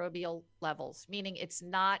sub-antimicrobial levels, meaning it's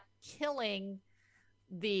not killing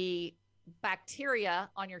the bacteria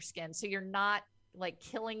on your skin. So you're not like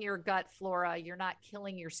killing your gut flora, you're not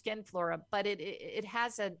killing your skin flora, but it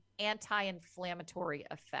has an anti-inflammatory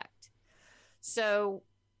effect. So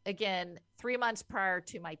again, 3 months prior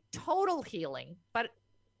to my total healing, but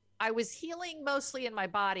I was healing mostly in my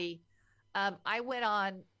body. I went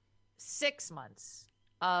on 6 months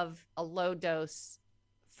of a low dose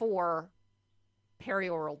for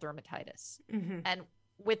perioral dermatitis. And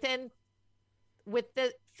with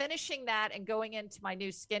the finishing that and going into my new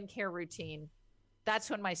skincare routine,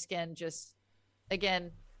 that's when my skin just,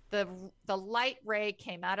 again, the light ray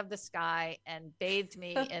came out of the sky and bathed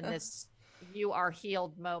me in this you are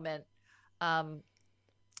healed moment. And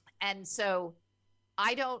so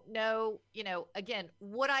I don't know, again,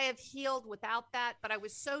 would I have healed without that? But I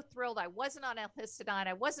was so thrilled. I wasn't on L-histidine.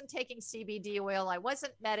 I wasn't taking CBD oil. I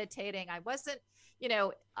wasn't meditating. I wasn't,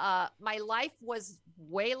 my life was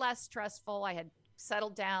way less stressful. I had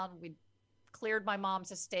settled down. We cleared my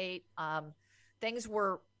mom's estate. Things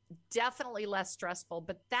were definitely less stressful,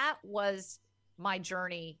 but that was my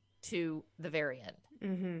journey to the very end.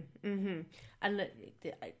 And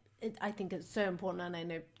I think it's so important, and I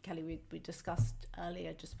know, Kelly, we discussed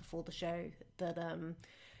earlier just before the show that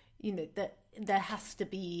that there has to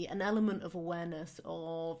be an element of awareness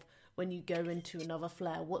of when you go into another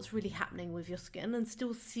flare, what's really happening with your skin, and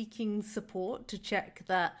still seeking support to check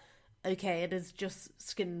that, okay, it is just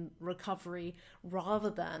skin recovery rather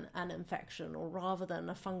than an infection or rather than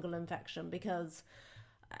a fungal infection. Because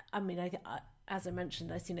as I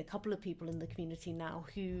mentioned, I've seen a couple of people in the community now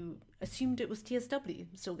who assumed it was TSW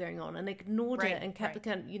still going on and ignored it and kept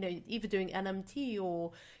either doing NMT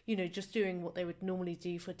or, just doing what they would normally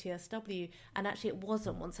do for TSW. And actually it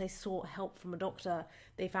wasn't. Once they sought help from a doctor,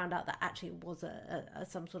 they found out that actually it was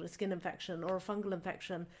some sort of skin infection or a fungal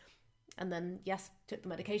infection. And then, took the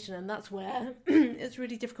medication. And that's where it's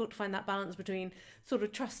really difficult to find that balance between sort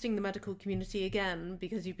of trusting the medical community again,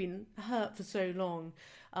 because you've been hurt for so long.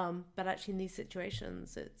 But actually in these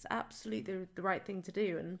situations, it's absolutely the right thing to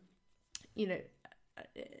do. And,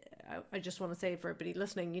 I just want to say for everybody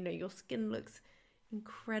listening, your skin looks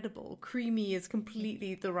incredible. Creamy is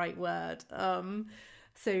completely the right word.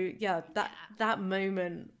 That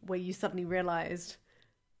moment where you suddenly realized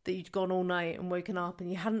that you'd gone all night and woken up and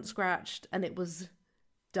you hadn't scratched and it was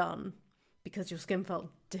done because your skin felt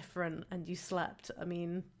different and you slept. I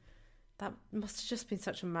mean, that must have just been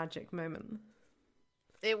such a magic moment.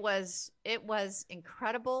 It was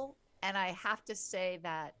incredible. And I have to say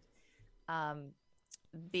that, that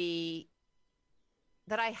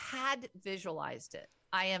I had visualized it.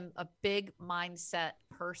 I am a big mindset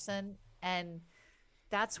person. And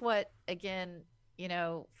that's what, again,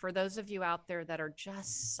 for those of you out there that are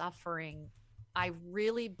just suffering I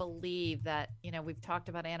really believe that, we've talked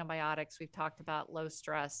about antibiotics, we've talked about low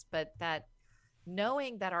stress, but that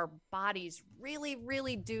knowing that our bodies really,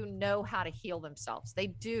 really do know how to heal themselves. They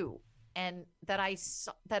do. And that I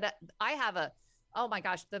have oh my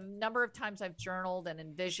gosh, the number of times I've journaled and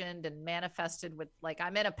envisioned and manifested with, like,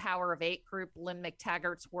 I'm in a Power of Eight group, Lynn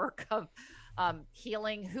McTaggart's work of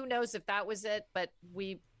healing. Who knows if that was it, but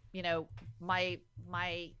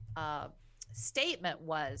my statement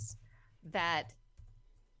was that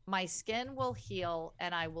my skin will heal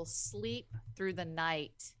and I will sleep through the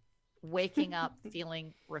night, waking up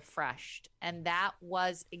feeling refreshed. And that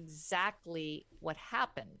was exactly what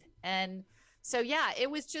happened. And so, yeah,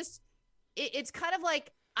 it was just, it's kind of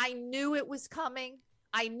like, I knew it was coming.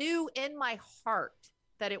 I knew in my heart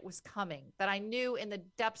that it was coming, that I knew in the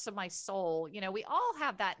depths of my soul. We all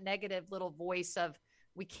have that negative little voice of,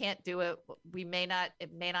 we can't do it. It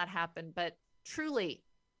may not happen, but truly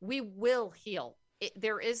we will heal.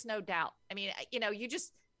 There is no doubt. I mean,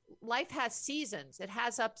 life has seasons. It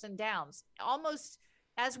has ups and downs. Almost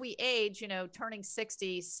as we age, turning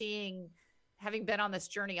 60, having been on this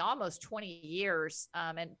journey almost 20 years,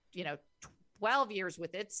 and 12 years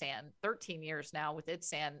with ITSAN, 13 years now with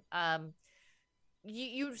ITSAN.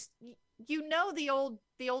 The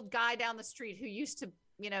old guy down the street who used to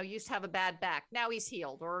have a bad back. Now he's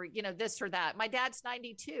healed, or this or that. My dad's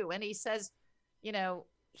 92, and he says,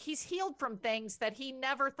 he's healed from things that he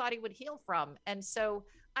never thought he would heal from. And so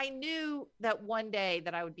I knew that one day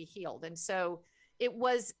that I would be healed. And so it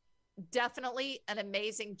was definitely an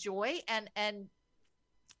amazing joy. And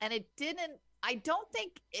it didn't, I don't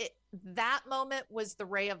think that moment was the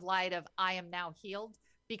ray of light of I am now healed,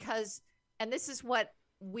 because, and this is what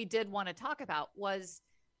we did want to talk about, was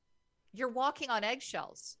you're walking on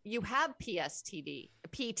eggshells. You have PTSD.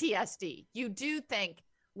 You do think,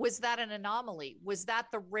 was that an anomaly? Was that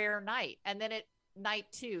the rare night? And then night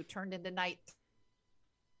 2 turned into night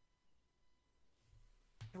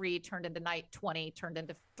 3, turned into night 20, turned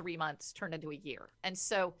into 3 months, turned into a year. And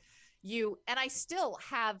so and I still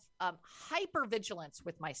have hypervigilance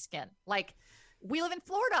with my skin. Like, we live in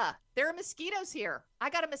Florida. There are mosquitoes here. I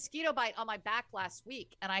got a mosquito bite on my back last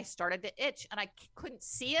week, and I started to itch, and I couldn't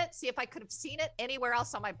see it. See, if I could have seen it anywhere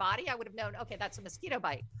else on my body, I would have known, okay, that's a mosquito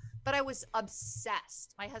bite. But I was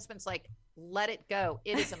obsessed. My husband's like, let it go.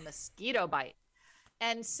 It is a mosquito bite.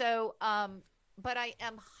 And so, but I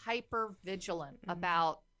am hyper vigilant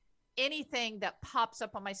about anything that pops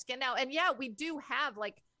up on my skin now. And yeah, we do have,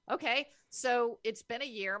 like, okay, so it's been a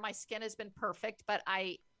year. My skin has been perfect, but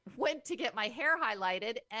I went to get my hair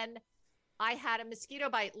highlighted, and I had a mosquito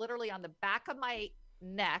bite literally on the back of my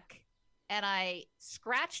neck, and I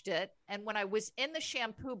scratched it. And when I was in the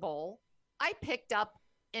shampoo bowl, I picked up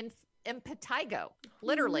impetigo,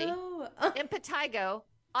 literally impetigo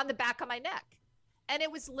on the back of my neck. And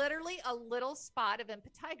it was literally a little spot of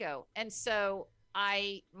impetigo. And so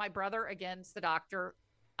my brother, again's the doctor,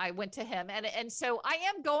 I went to him. And so I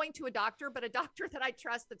am going to a doctor, but a doctor that I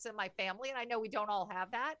trust, that's in my family. And I know we don't all have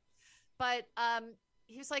that, but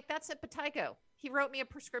he was like, that's impetigo. He wrote me a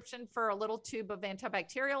prescription for a little tube of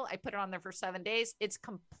antibacterial. I put it on there for 7 days. It's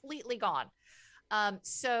completely gone.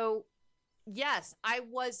 So yes, I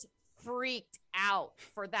was freaked out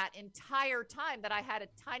for that entire time that I had a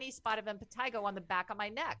tiny spot of impetigo on the back of my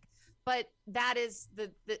neck. But that is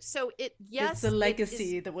so it, yes, it's the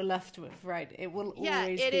legacy that we're left with, right? It will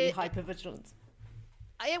always be hypervigilance.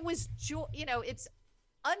 It was joy, it's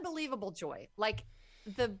unbelievable joy. Like,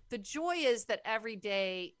 the joy is that every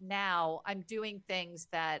day now I'm doing things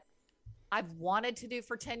that I've wanted to do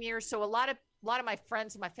for 10 years. So a lot of my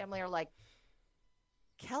friends and my family are like,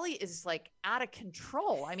 Kelly is like out of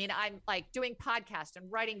control. I mean, I'm like doing podcasts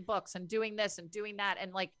and writing books and doing this and doing that.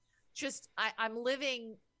 And like, just, I'm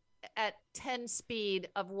living at 10 speed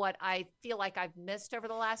of what I feel like I've missed over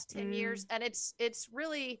the last 10 years. And it's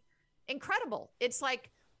really incredible. It's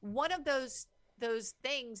like one of those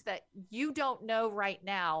things that you don't know right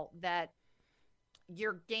now, that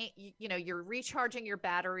you're recharging your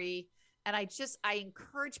battery. And I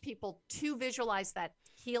encourage people to visualize that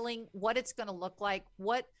healing, what it's going to look like.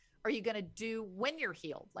 What are you going to do when you're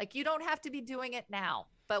healed? Like, you don't have to be doing it now,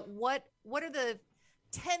 but what are the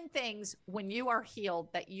 10 things when you are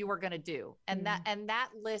healed that you are going to do? And that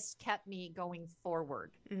list kept me going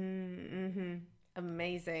forward.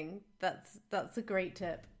 Amazing. That's a great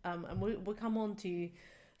tip. And we'll come on to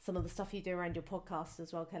some of the stuff you do around your podcast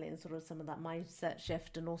as well, Kelly, and sort of some of that mindset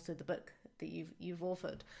shift, and also the book that you've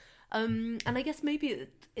authored. And I guess maybe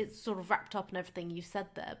it's sort of wrapped up in everything you said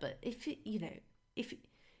there, but if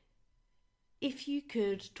if you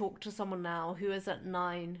could talk to someone now who is at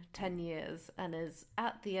 9, 10 years and is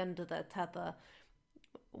at the end of their tether,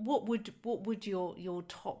 what would your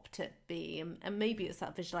top tip be? And maybe it's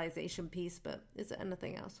that visualization piece, but is there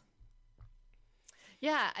anything else?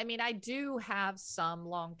 Yeah, I mean, I do have some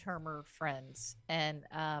long-termer friends, and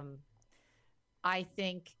I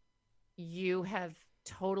think you have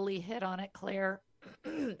totally hit on it, Claire.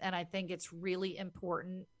 And I think it's really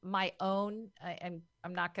important. My own, and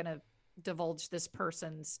I'm not going to divulge this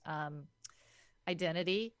person's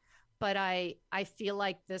identity, but I feel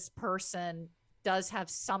like this person does have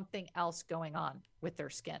something else going on with their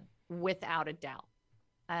skin, without a doubt.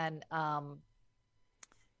 And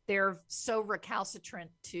they're so recalcitrant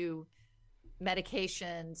to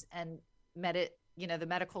medications and the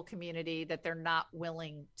medical community that they're not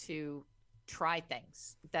willing to try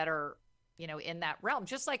things that are, in that realm.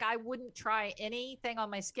 Just like I wouldn't try anything on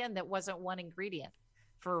my skin that wasn't one ingredient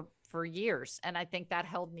for years. And I think that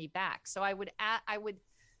held me back. So I would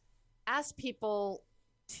ask people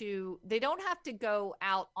they don't have to go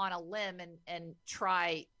out on a limb and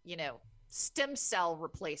try, stem cell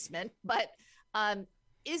replacement, but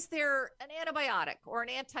is there an antibiotic or an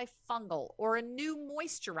antifungal or a new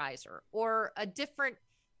moisturizer or a different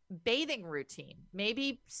bathing routine?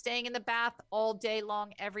 Maybe staying in the bath all day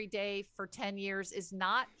long, every day for 10 years is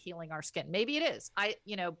not healing our skin. Maybe it is.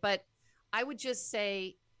 But I would just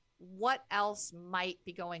say, what else might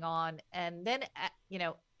be going on? And then,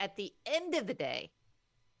 at the end of the day,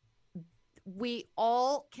 we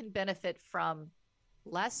all can benefit from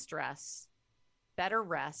less stress, better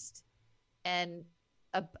rest, and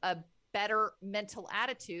a better mental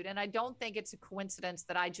attitude. And I don't think it's a coincidence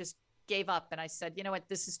that I just gave up and I said, you know what,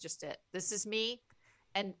 this is just it. This is me.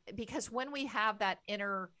 And because when we have that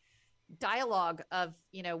inner dialogue of,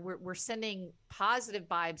 we're sending positive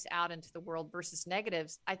vibes out into the world versus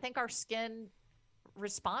negatives, I think our skin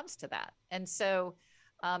responds to that. And so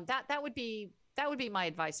that would be my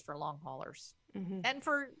advice for long haulers, and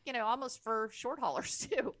for, almost for short haulers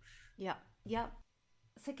too. Yeah. Yeah.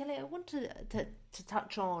 So Kelly, I want to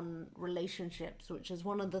touch on relationships, which is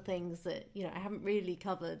one of the things that, I haven't really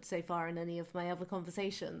covered so far in any of my other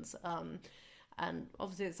conversations. And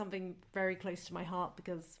obviously it's something very close to my heart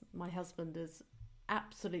because my husband is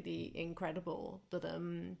absolutely incredible. But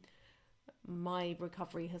my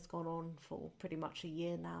recovery has gone on for pretty much a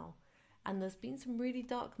year now. And there's been some really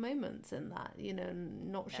dark moments in that,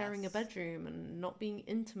 not sharing a bedroom and not being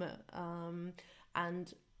intimate.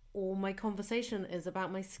 And all my conversation is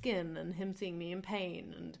about my skin and him seeing me in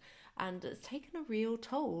pain. And it's taken a real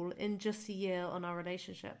toll in just a year on our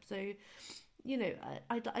relationship. So,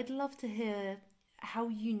 I'd love to hear how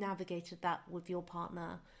you navigated that with your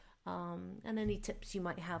partner, and any tips you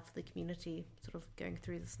might have for the community sort of going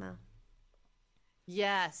through this now.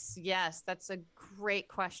 Yes, that's a great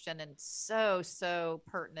question and so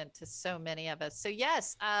pertinent to so many of us. So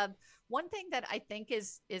yes, one thing that I think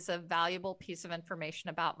is a valuable piece of information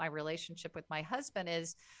about my relationship with my husband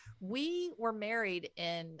is we were married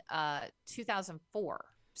in 2004.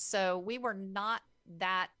 So we were not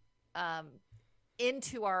that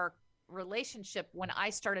into our relationship when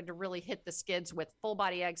I started to really hit the skids with full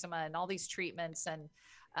body eczema and all these treatments, and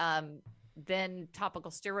then topical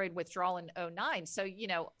steroid withdrawal in 2009. So,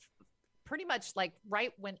 pretty much like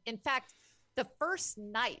right when, in fact, the first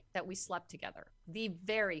night that we slept together, the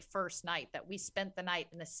very first night that we spent the night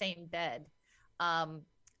in the same bed,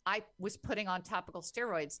 I was putting on topical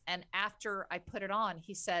steroids. And after I put it on,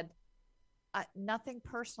 he said, nothing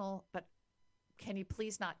personal, but can you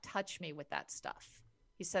please not touch me with that stuff?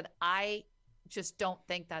 He said, I just don't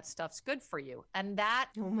think that stuff's good for you. And that,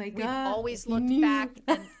 oh my God, we've always looked back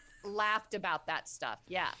and laughed about that stuff.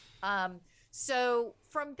 Yeah. So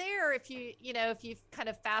from there, if you kind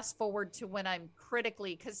of fast forward to when I'm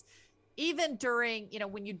critically, because even during,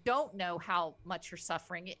 when you don't know how much you're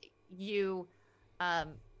suffering, you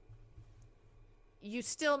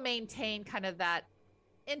still maintain kind of that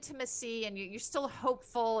intimacy, and you're still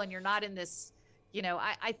hopeful, and you're not in this,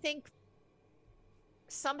 I think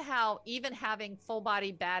somehow even having full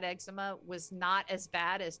body bad eczema was not as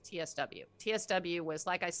bad as TSW. TSW was,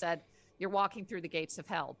 like I said, you're walking through the gates of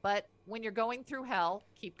hell. But when you're going through hell,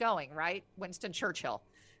 keep going, right? Winston Churchill.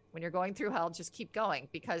 When you're going through hell, just keep going,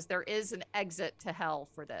 because there is an exit to hell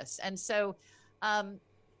for this. And so I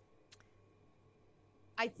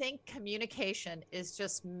think communication is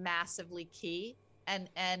just massively key.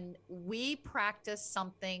 And we practice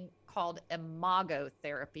something called imago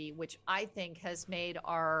therapy, which I think has made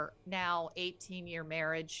our now 18-year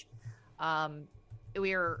marriage,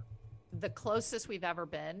 we're the closest we've ever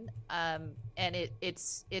been. And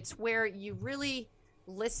it's where you really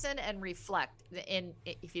listen and reflect. And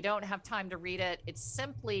if you don't have time to read it, it's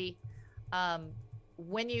simply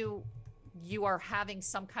when you are having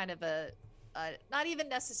some kind of a not even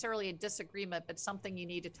necessarily a disagreement, but something you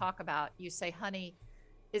need to talk about, you say, honey,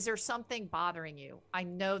 is there something bothering you? I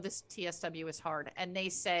know this TSW is hard. And they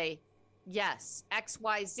say, yes,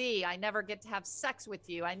 XYZ. I never get to have sex with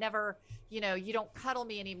you. I never, you don't cuddle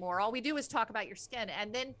me anymore. All we do is talk about your skin.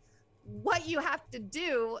 And then what you have to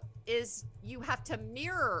do is you have to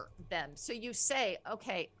mirror them. So you say,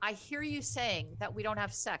 okay, I hear you saying that we don't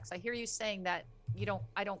have sex. I hear you saying that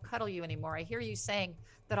I don't cuddle you anymore. I hear you saying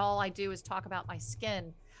that all I do is talk about my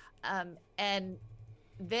skin. And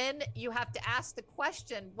then you have to ask the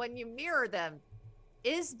question when you mirror them,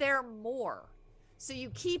 is there more? So you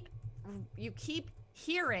keep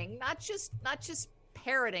hearing, not just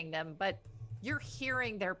parroting them, but you're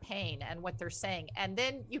hearing their pain and what they're saying. And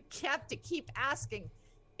then you have to keep asking,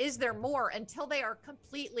 is there more, until they are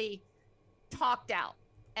completely talked out.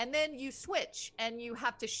 And then you switch and you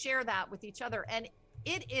have to share that with each other. And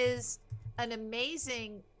it is an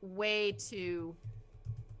amazing way to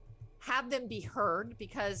have them be heard,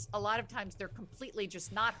 because a lot of times they're completely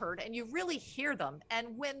just not heard, and you really hear them.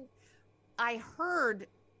 And when I heard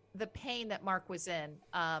the pain that Mark was in,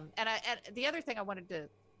 and the other thing I wanted to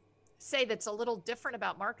say that's a little different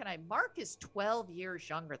about Mark and I, Mark is 12 years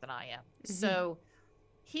younger than I am. Mm-hmm. So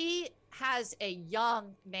he has a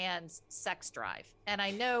young man's sex drive. And I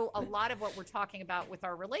know a lot of what we're talking about with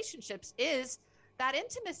our relationships is that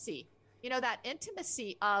intimacy, that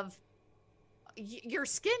intimacy of your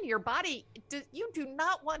skin, your body. You do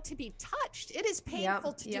not want to be touched. It is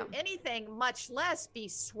painful to do anything, much less be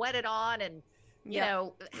sweated on and,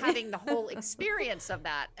 having the whole experience of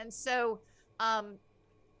that. And so,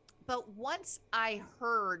 but once I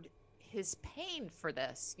heard his pain for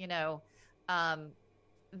this,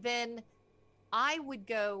 then I would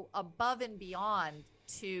go above and beyond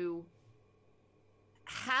to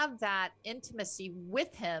have that intimacy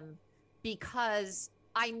with him, because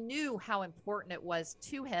I knew how important it was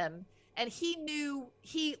to him. And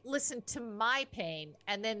he listened to my pain.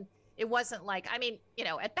 And then it wasn't like,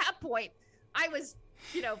 at that point I was,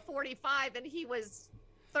 45 and he was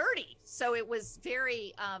 30. So it was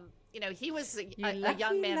very, he was a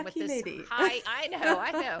young man with this lady. High,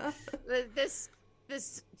 I know,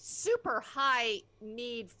 this super high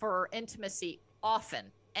need for intimacy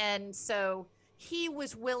often. And so he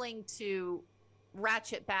was willing to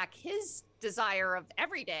ratchet back his desire of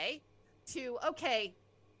every day to, okay,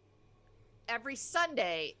 every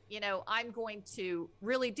Sunday, I'm going to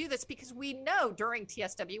really do this, because we know during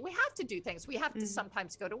TSW, we have to do things. We have to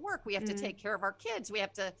sometimes go to work. We have to take care of our kids. We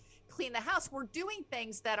have to clean the house. We're doing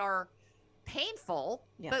things that are painful,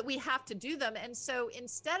 but we have to do them. And so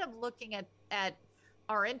instead of looking at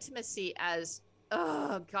our intimacy as,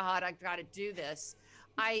 oh God, I've got to do this,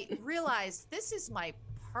 I realized this is my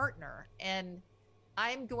partner and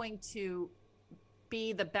I'm going to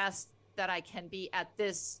be the best that I can be at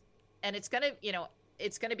this. And it's going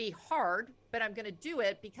to be hard, but I'm going to do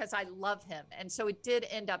it because I love him. And so it did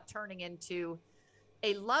end up turning into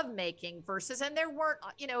a lovemaking versus, and there weren't,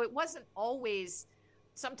 it wasn't always,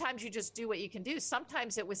 sometimes you just do what you can do.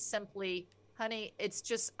 Sometimes it was simply, honey, it's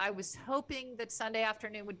just, I was hoping that Sunday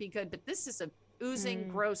afternoon would be good, but this is a oozing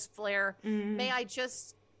gross flare. May I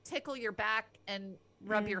just tickle your back and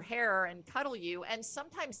rub your hair and cuddle you? And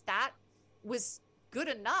sometimes that was good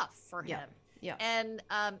enough for him. Yeah. And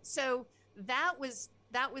so that was,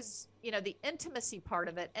 the intimacy part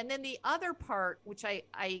of it. And then the other part, which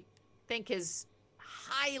I think is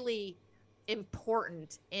highly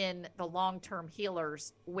important in the long-term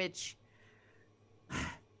healers, which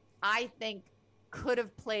I think could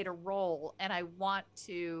have played a role. And I want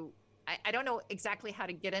to, I don't know exactly how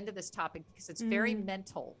to get into this topic because it's very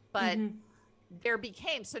mental, but there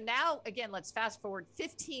became, so now again, let's fast forward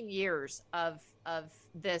 15 years of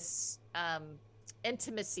this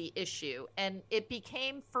intimacy issue. And it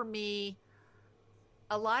became for me,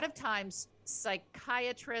 a lot of times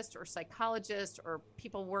psychiatrists or psychologists or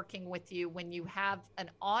people working with you, when you have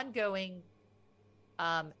an ongoing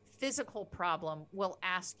physical problem, will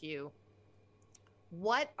ask you,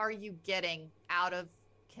 what are you getting out of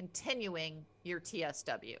continuing your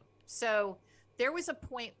TSW? So there was a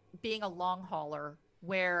point being a long hauler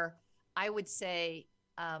where I would say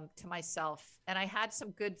to myself, and I had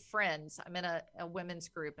some good friends, I'm in a women's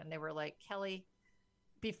group, and they were like, Kelly,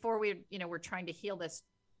 before we're trying to heal this,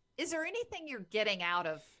 is there anything you're getting out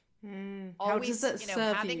of always,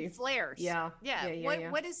 having you? Flares? Yeah.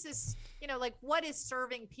 What is this, what is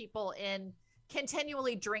serving people in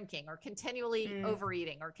continually drinking or continually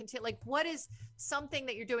overeating or what is something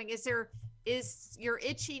that you're doing? Is there is your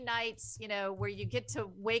itchy nights, where you get to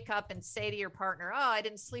wake up and say to your partner, oh, I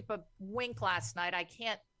didn't sleep a wink last night, I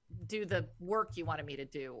can't do the work you wanted me to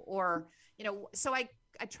do. Or, so I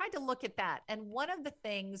tried to look at that. And one of the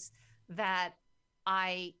things that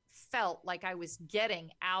I felt like I was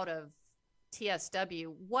getting out of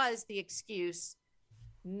TSW was the excuse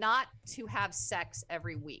not to have sex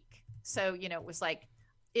every week. So, it was like,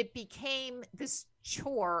 it became this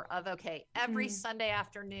chore of, okay, every Sunday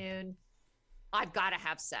afternoon, I've got to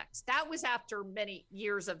have sex. That was after many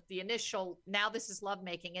years of the initial, now this is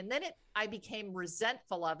lovemaking. And then I became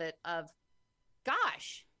resentful of it, of,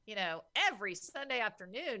 gosh, every Sunday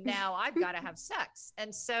afternoon, now I've got to have sex.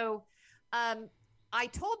 And so I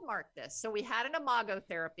told Mark this. So we had an imago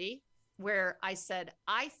therapy where I said,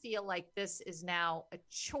 I feel like this is now a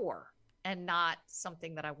chore and not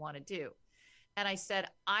something that I want to do. And I said,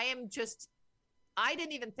 I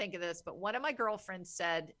didn't even think of this, but one of my girlfriends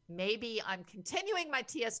said, maybe I'm continuing my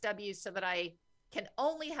TSW so that I can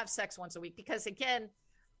only have sex once a week. Because again,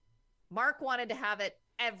 Mark wanted to have it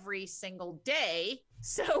every single day.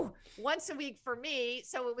 So once a week for me.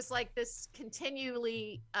 So it was like this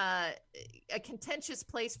continually a contentious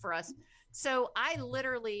place for us. So I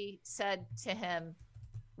literally said to him,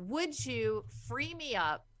 would you free me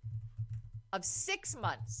up of 6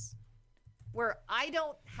 months where I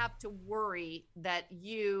don't have to worry that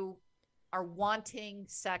you are wanting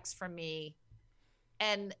sex from me?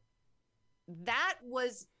 And that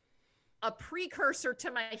was a precursor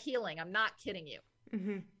to my healing. I'm not kidding you.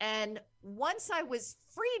 Mm-hmm. And once I was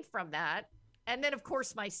freed from that, and then of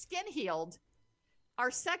course my skin healed,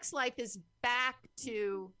 our sex life is back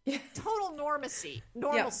to total normalcy,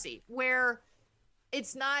 where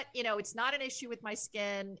it's not, it's not an issue with my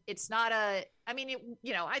skin. It's not I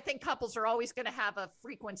think couples are always going to have a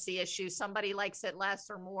frequency issue. Somebody likes it less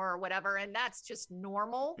or more or whatever. And that's just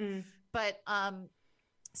normal. But,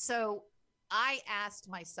 so I asked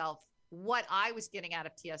myself what I was getting out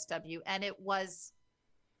of TSW, and it was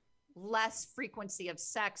less frequency of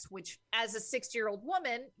sex, which as a 60-year-old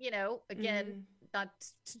woman, again, not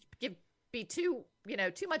to be too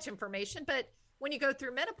much information, but when you go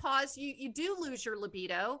through menopause, you do lose your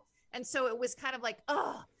libido. And so it was kind of like,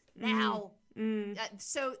 oh, now.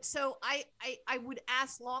 So I would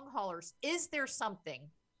ask long haulers, is there something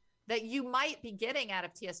that you might be getting out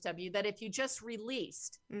of TSW that if you just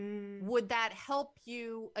released, would that help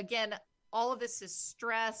you? Again, all of this is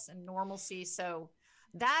stress and normalcy. So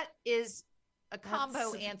that is a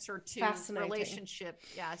combo answer to relationship.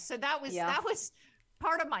 Yeah. So that was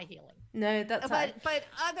part of my healing. No, that's but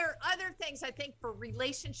other things, I think for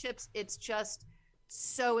relationships, it's just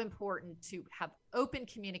so important to have open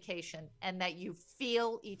communication and that you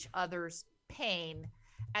feel each other's pain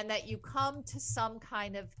and that you come to some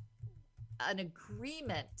kind of an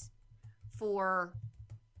agreement for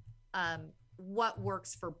what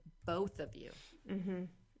works for both of you.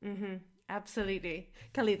 Absolutely.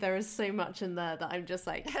 Kelly, there is so much in there that I'm just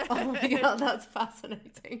like, oh my God, that's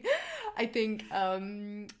fascinating. I think,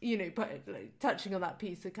 touching on that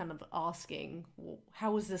piece of kind of asking, well,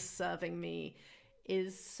 how is this serving me,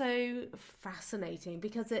 is so fascinating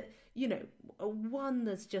because it, one,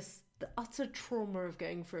 there's just the utter trauma of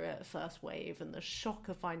going through it first wave and the shock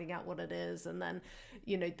of finding out what it is. And then,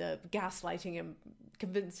 the gaslighting and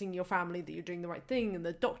convincing your family that you're doing the right thing and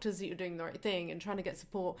the doctors that you're doing the right thing and trying to get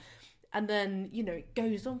support. And then, it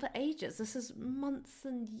goes on for ages. This is months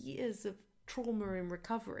and years of trauma and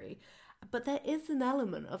recovery. But there is an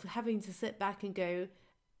element of having to sit back and go,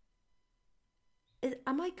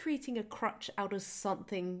 am I creating a crutch out of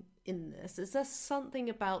something in this? Is there something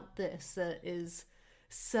about this that is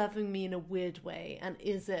serving me in a weird way? And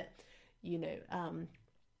is it,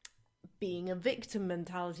 being a victim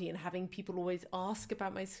mentality and having people always ask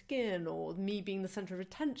about my skin, or me being the center of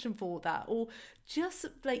attention for that, or just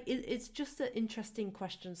like it's just an interesting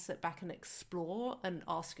question to sit back and explore and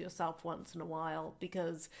ask yourself once in a while,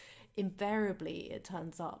 because invariably it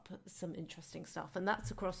turns up some interesting stuff. And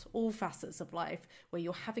that's across all facets of life, where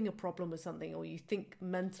you're having a problem with something or you think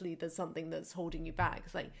mentally there's something that's holding you back.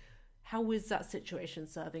 It's like, how is that situation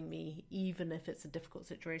serving me, even if it's a difficult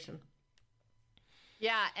situation?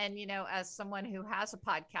 Yeah. And, as someone who has a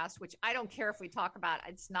podcast, which I don't care if we talk about,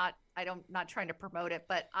 not trying to promote it,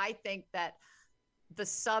 but I think that the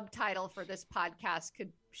subtitle for this podcast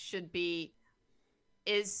should be,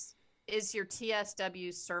 is your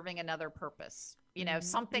TSW serving another purpose?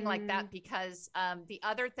 Something like that, because the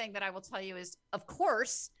other thing that I will tell you is, of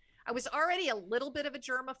course, I was already a little bit of a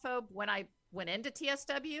germaphobe when I went into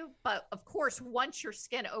TSW, but of course, once your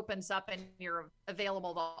skin opens up and you're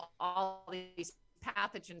available to all these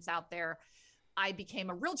pathogens out there, I became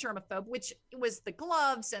a real germaphobe, which was the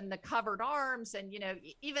gloves and the covered arms. And,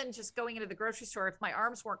 even just going into the grocery store, if my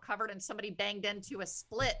arms weren't covered and somebody banged into a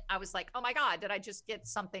split, I was like, oh my God, did I just get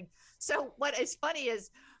something? So what is funny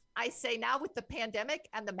is I say now with the pandemic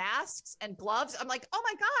and the masks and gloves, I'm like, oh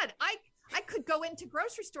my God, I could go into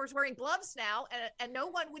grocery stores wearing gloves now and no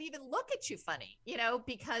one would even look at you funny,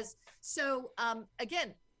 because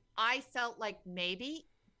again, I felt like maybe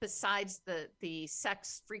besides the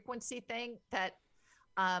sex frequency thing that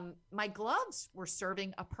my gloves were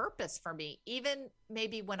serving a purpose for me. Even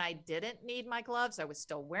maybe when I didn't need my gloves, I was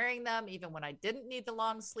still wearing them. Even when I didn't need the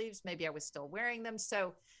long sleeves, maybe I was still wearing them.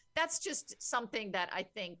 So that's just something that I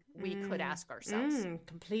think we could ask ourselves.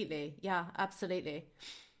 Completely. Yeah, absolutely.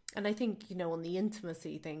 And I think, on the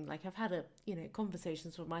intimacy thing, like I've had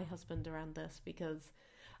conversations with my husband around this because,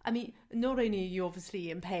 I mean, not only are you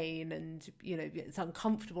obviously in pain and, it's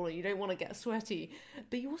uncomfortable and you don't want to get sweaty,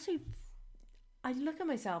 but you also, I look at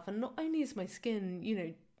myself and not only is my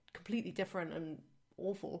skin, completely different and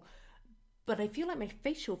awful, but I feel like my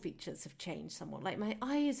facial features have changed somewhat. Like my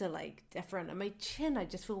eyes are like different and my chin, I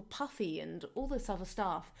just feel puffy and all this other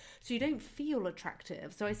stuff. So you don't feel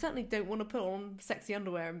attractive. So I certainly don't want to put on sexy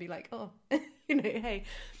underwear and be like, oh, hey.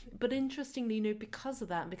 But interestingly, because of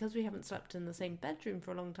that, and because we haven't slept in the same bedroom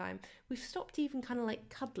for a long time, we've stopped even kind of like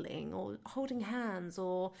cuddling or holding hands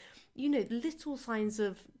or, little signs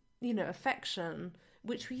of, affection,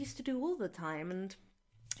 which we used to do all the time. And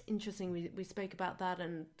interesting, we spoke about that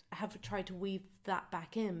and have tried to weave that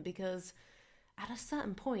back in because at a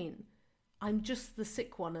certain point I'm just the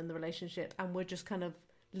sick one in the relationship and we're just kind of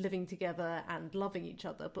living together and loving each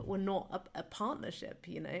other, but we're not a partnership,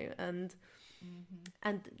 and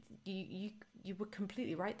and you were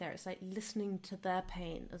completely right there. It's like listening to their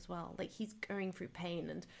pain as well. Like he's going through pain,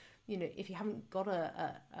 and if you haven't got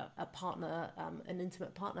a partner, an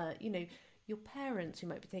intimate partner, your parents who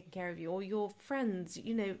might be taking care of you or your friends,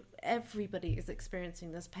 everybody is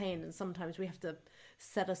experiencing this pain. And sometimes we have to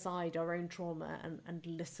set aside our own trauma and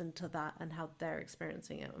listen to that and how they're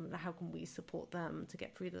experiencing it. And how can we support them to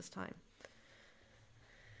get through this time?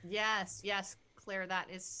 Yes, Claire, that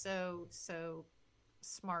is so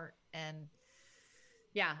smart. And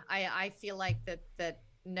yeah, I feel like that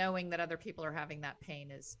knowing that other people are having that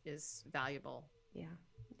pain is valuable.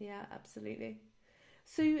 Yeah, absolutely.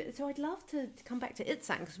 So I'd love to come back to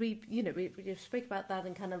ITSAN because we spoke about that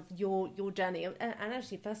and kind of your journey. And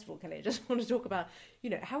actually, first of all, Kelly, I just want to talk about,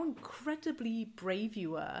 how incredibly brave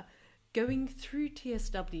you were going through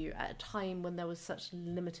TSW at a time when there was such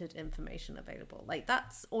limited information available. Like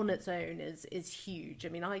that's on its own is huge. I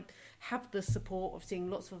mean, I have the support of seeing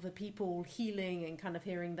lots of other people healing and kind of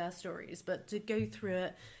hearing their stories, but to go through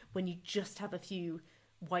it when you just have a few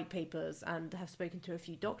white papers and have spoken to a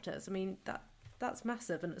few doctors, I mean, that's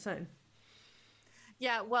massive in its own.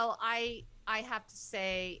 Yeah, well, I have to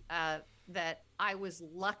say that I was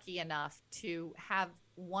lucky enough to have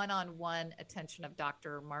one-on-one attention of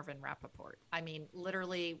Dr. Marvin Rappaport. I mean,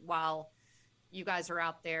 literally, while you guys are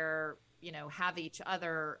out there, have each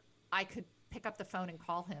other, I could pick up the phone and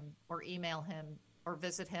call him or email him or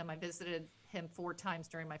visit him. I visited him 4 times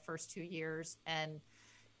during my first 2 years. And,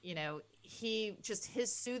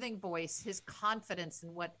 his soothing voice, his confidence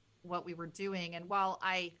in what we were doing. And while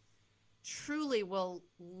I truly will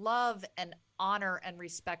love and honor and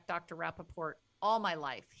respect Dr. Rappaport all my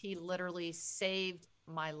life, he literally saved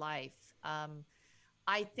my life.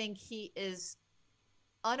 I think he is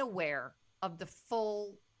unaware of the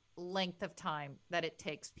full length of time that it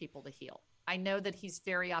takes people to heal. I know that he's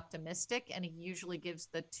very optimistic and he usually gives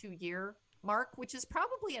the 2-year mark, which is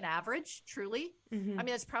probably an average, truly. Mm-hmm. I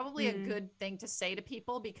mean, it's probably a good thing to say to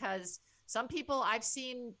people because some people I've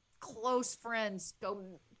seen close friends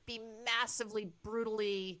be massively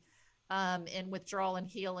brutally in withdrawal and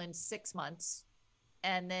heal in 6 months.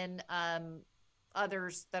 And then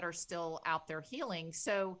others that are still out there healing.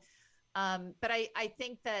 So, but I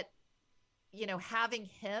think that, having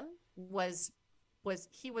him was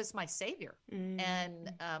my savior. Mm-hmm.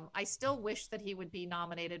 And I still wish that he would be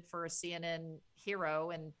nominated for a CNN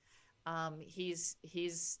hero. And he's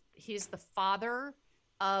the father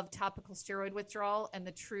of topical steroid withdrawal and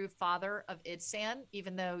the true father of ITSAN,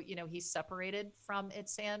 even though, he's separated from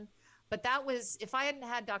ITSAN. But that was, if I hadn't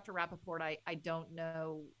had Dr. Rappaport, I don't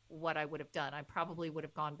know what I would have done. I probably would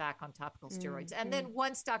have gone back on topical steroids. And then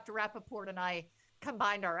once Dr. Rappaport and I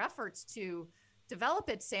combined our efforts to develop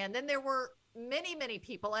ITSAN, then there were many, many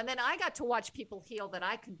people. And then I got to watch people heal that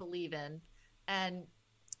I could believe in.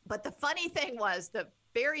 But the funny thing was the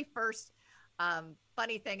very first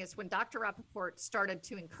funny thing is when Dr. Rappaport started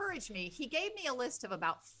to encourage me, he gave me a list of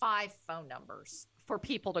about 5 phone numbers for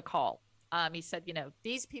people to call. He said,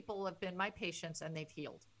 these people have been my patients and they've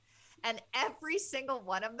healed. And every single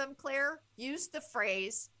one of them, Claire, used the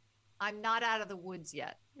phrase, I'm not out of the woods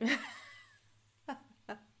yet.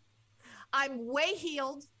 I'm way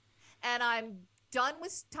healed and I'm done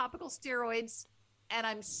with topical steroids and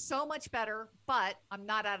I'm so much better, but I'm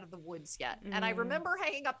not out of the woods yet. And I remember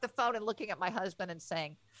hanging up the phone and looking at my husband and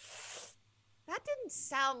saying, that didn't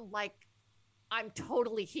sound like I'm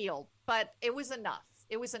totally healed, but it was enough.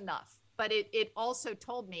 It was enough. But it also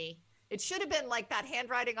told me, it should have been like that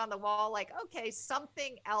handwriting on the wall, like, okay,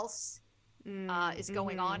 something else is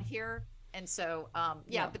going on here. And so,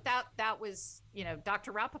 but that was,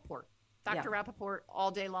 Dr. Rappaport. Dr. Rappaport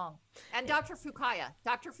all day long. And Dr. Fukaya.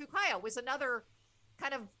 Dr. Fukaya was another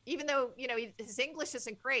kind of, even though, his English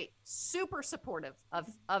isn't great, super supportive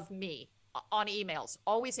of me on emails,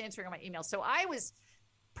 always answering my emails. So I was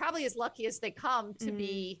probably as lucky as they come to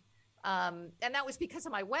be, and that was because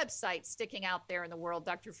of my website sticking out there in the world.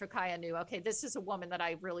 Dr. Fukaya knew, okay, this is a woman that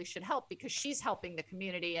I really should help because she's helping the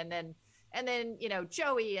community. And then,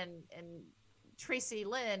 Joey and Tracy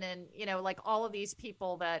Lynn and, like all of these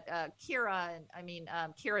people that Kira, and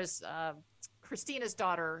Kira's Christina's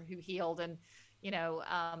daughter who healed, and,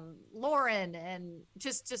 Lauren, and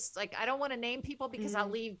just like, I don't want to name people because I'll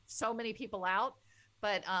leave so many people out,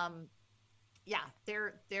 but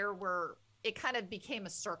there were, it kind of became a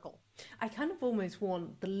circle. I kind of almost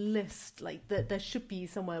want the list, like there should be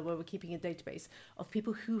somewhere where we're keeping a database of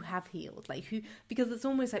people who have healed, because it's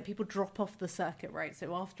almost like people drop off the circuit, right?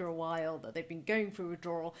 So after a while that they've been going through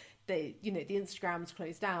withdrawal, the Instagram's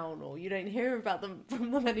closed down, or you don't hear about them from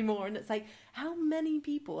them anymore. And it's like, how many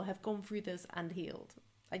people have gone through this and healed?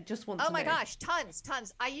 I just want to know. Oh my gosh, tons.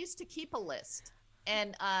 I used to keep a list,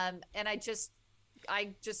 and I just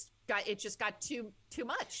got too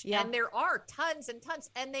much. Yeah. And there are tons and tons,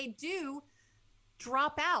 and they do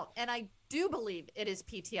drop out. And I do believe it is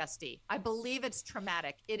PTSD. I believe it's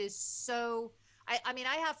traumatic. It is so, I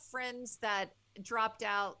have friends that dropped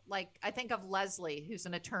out. Like, I think of Leslie, who's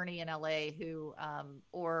an attorney in LA, who,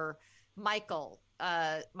 or Michael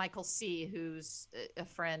C, who's a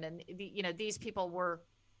friend. And these people were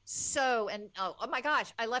oh my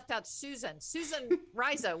gosh, I left out Susan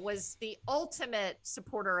Riza was the ultimate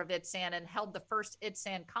supporter of ITSAN and held the first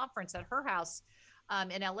ITSAN conference at her house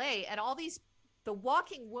in LA. And all these, the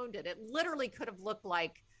Walking Wounded, it literally could have looked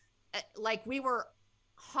like we were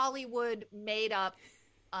Hollywood made up,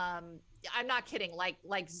 I'm not kidding,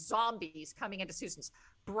 like zombies coming into Susan's,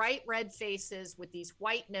 bright red faces with these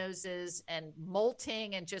white noses and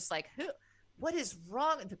molting, and just like, what is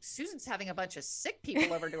wrong? Susan's having a bunch of sick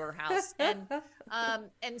people over to her house.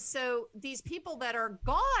 And so these people that are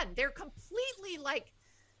gone, they're completely like,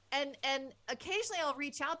 and occasionally I'll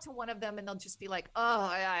reach out to one of them and they'll just be like, oh,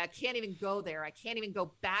 I can't even go there. I can't even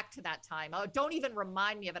go back to that time. Oh, don't even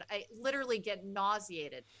remind me of it. I literally get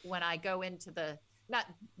nauseated when I go into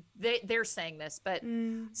they're saying this, but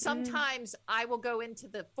sometimes I will go into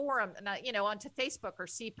the forum and onto Facebook or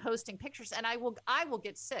see posting pictures, and I will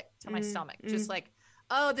get sick to my stomach, just like,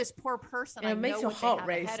 oh, this poor person. It makes your heart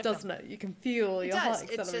race, doesn't it? You can feel your heart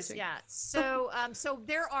accelerating. It's just, so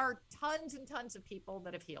there are tons and tons of people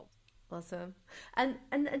that have healed. Awesome. And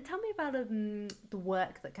tell me about the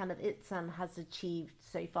work that kind of ITSAN has achieved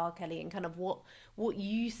so far, Kelly, and kind of what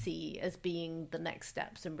you see as being the next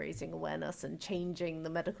steps in raising awareness and changing the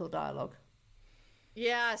medical dialogue.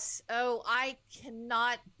 Yes. Oh, I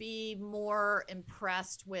cannot be more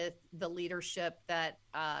impressed with the leadership that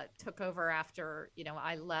took over after,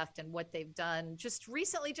 I left, and what they've done. Just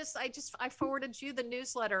recently, I forwarded you the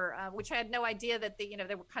newsletter, which I had no idea that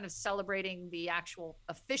they were kind of celebrating the actual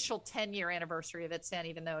official 10-year anniversary of ITSAN,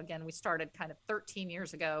 even though, again, we started kind of 13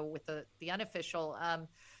 years ago with the unofficial.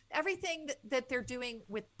 Everything that they're doing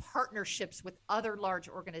with partnerships with other large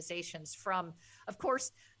organizations, from, of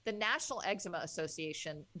course, the National Eczema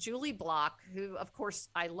Association, Julie Block, who, of course,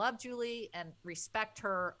 I love Julie and respect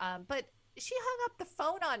her, but she hung up the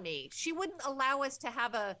phone on me. She wouldn't allow us to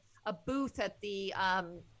have a booth at the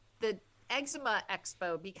Eczema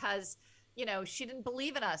Expo because, she didn't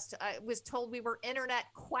believe in us. I was told we were internet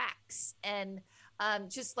quacks, and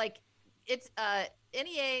just like, it's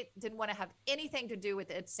NEA didn't want to have anything to do with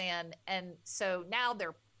ITSAN, and so now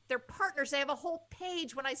they're partners. They have a whole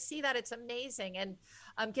page. When I see that, it's amazing. And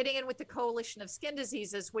getting in with the Coalition of Skin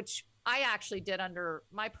Diseases, which I actually did under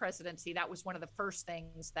my presidency. That was one of the first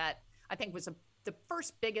things that I think was the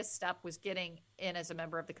first biggest step, was getting in as a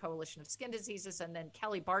member of the Coalition of Skin Diseases. And then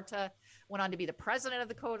Kelly Barta went on to be the president of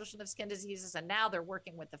the Coalition of Skin Diseases. And now they're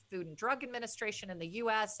working with the Food and Drug Administration in the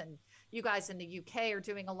US, and you guys in the UK are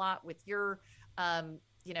doing a lot with your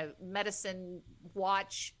medicine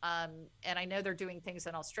watch. And I know they're doing things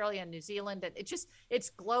in Australia and New Zealand, and it's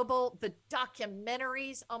global. The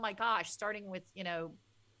documentaries, oh my gosh, starting with,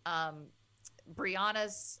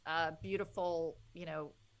 Brianna's beautiful,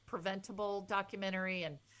 preventable documentary,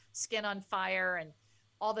 and Skin on Fire, and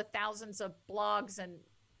all the thousands of blogs and,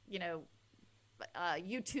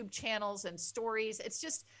 YouTube channels and stories. It's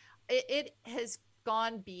just, it has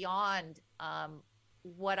gone beyond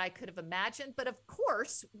what I could have imagined. But of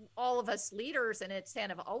course, all of us leaders in ITSAN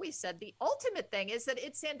have always said the ultimate thing is that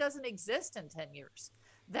ITSAN doesn't exist in 10 years,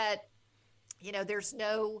 that, there's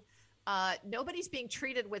nobody's being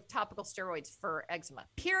treated with topical steroids for eczema,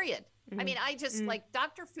 period. I mean, I just like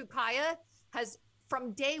Dr. Fukaya has,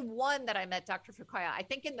 from day one that I met Dr. Fukaya, I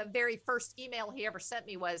think in the very first email he ever sent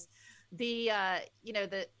me was the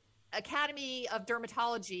Academy of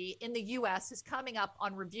Dermatology in the US is coming up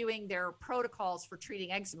on reviewing their protocols for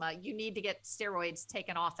treating eczema. You need to get steroids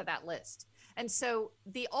taken off of that list. And so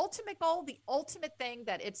the ultimate goal, the ultimate thing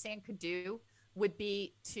that ITSAN could do would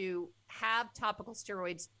be to have topical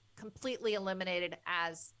steroids completely eliminated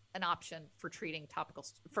as an option for treating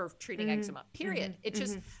eczema, period. It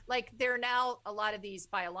just like, there are now a lot of these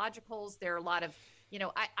biologicals. There are a lot of,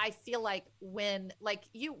 I feel like when, like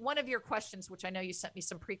one of your questions, which I know you sent me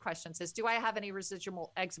some pre-questions, is, do I have any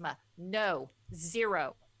residual eczema? No,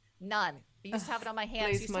 zero, none. I used to have it on my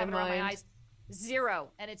hands, used to have it on my eyes, zero.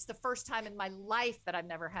 And it's the first time in my life that I've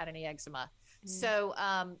never had any eczema. So,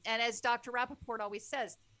 and as Dr. Rappaport always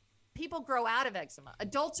says, people grow out of eczema.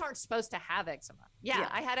 Adults aren't supposed to have eczema. Yeah,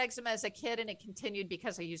 I had eczema as a kid, and it continued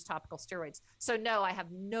because I used topical steroids. So no, I have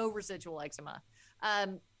no residual eczema.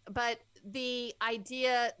 But the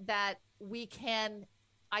idea that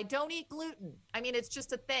I don't eat gluten. I mean, it's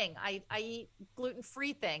just a thing. I eat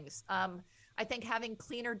gluten-free things. I think having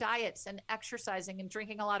cleaner diets and exercising and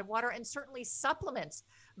drinking a lot of water, and certainly supplements.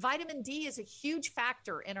 Vitamin D is a huge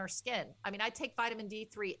factor in our skin. I mean, I take vitamin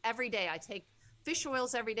D3 every day. I take fish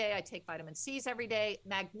oils every day. I take vitamin C's every day.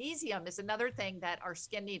 Magnesium is another thing that our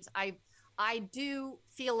skin needs. I do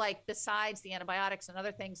feel like, besides the antibiotics and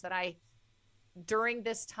other things, that during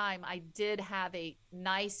this time, I did have a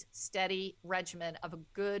nice, steady regimen of a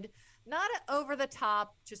good, not over the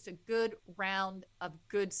top, just a good round of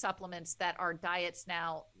good supplements that our diets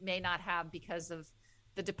now may not have because of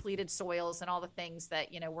the depleted soils and all the things that,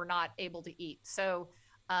 we're not able to eat. So,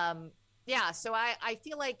 so I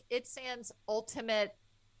feel like ITSAN's ultimate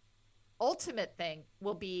thing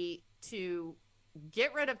will be to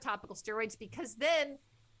get rid of topical steroids, because then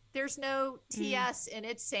there's no TS in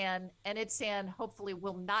ITSAN, and ITSAN hopefully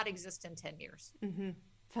will not exist in 10 years.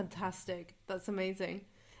 Fantastic. That's amazing.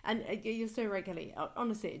 And you're so right, Kelly.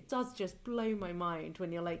 Honestly, it does just blow my mind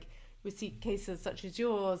when you're like, we see cases such as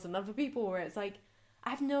yours and other people where it's like, I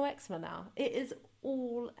have no eczema now. It is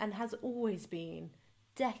all, and has always been,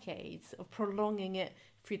 decades of prolonging it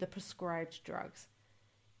through the prescribed drugs.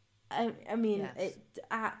 I mean, yes. It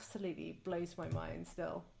absolutely blows my mind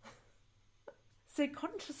still. So,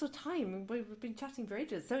 conscious of time, we've been chatting for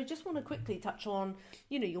ages. So I just want to quickly touch on,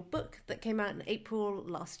 your book that came out in April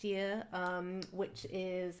last year, which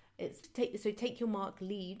is, Take Your Mark,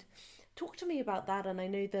 Lead. Talk to me about that. And I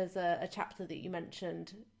know there's a chapter that you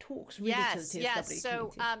mentioned talks really to the TSW community.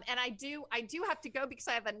 So, and I do have to go because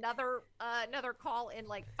I have another call in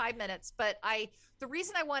like 5 minutes. But the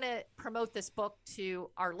reason I want to promote this book to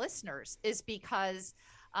our listeners is because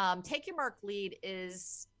Take Your Mark, Lead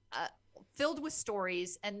is filled with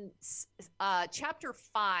stories, and chapter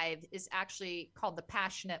 5 is actually called The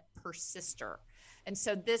Passionate Persister. And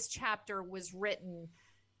so this chapter was written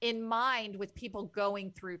in mind with people going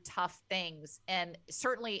through tough things. And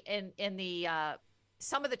certainly in the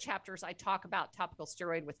some of the chapters, I talk about topical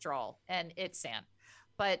steroid withdrawal and ITSAN.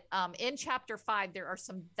 But in chapter 5, there are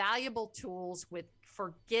some valuable tools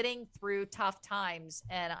for getting through tough times.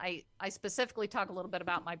 And I specifically talk a little bit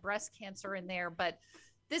about my breast cancer in there. But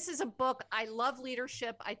this is a book. I love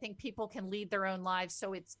leadership. I think people can lead their own lives.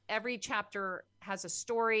 So every chapter has a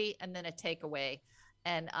story and then a takeaway.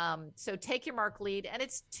 And so Take Your Mark, Lead, and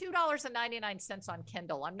it's $2.99 on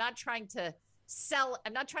Kindle. I'm not trying to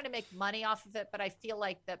make money off of it, but I feel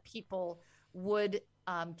like that people would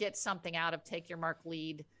get something out of Take Your Mark,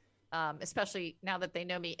 Lead, especially now that they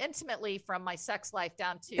know me intimately, from my sex life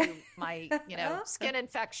down to my skin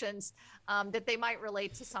infections, that they might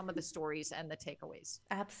relate to some of the stories and the takeaways.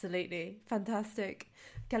 Absolutely. Fantastic.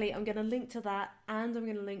 Kelly, I'm going to link to that, and I'm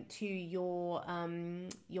going to link to your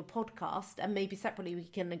podcast, and maybe separately we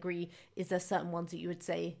can agree, is there certain ones that you would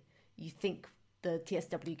say you think the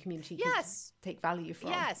TSW community yes. could take value from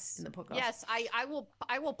yes. in the podcast. Yes, I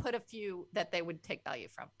will put a few that they would take value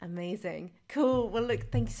from. Amazing. Cool. Well,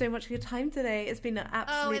 look, thank you so much for your time today. It's been an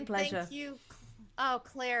absolute pleasure. Thank you. Oh,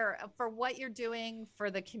 Claire, for what you're doing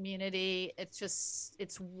for the community.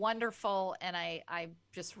 It's wonderful. And I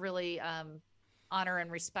just really honor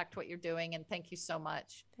and respect what you're doing. And thank you so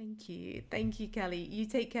much. Thank you. Thank you, Kelly. You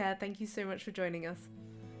take care. Thank you so much for joining us.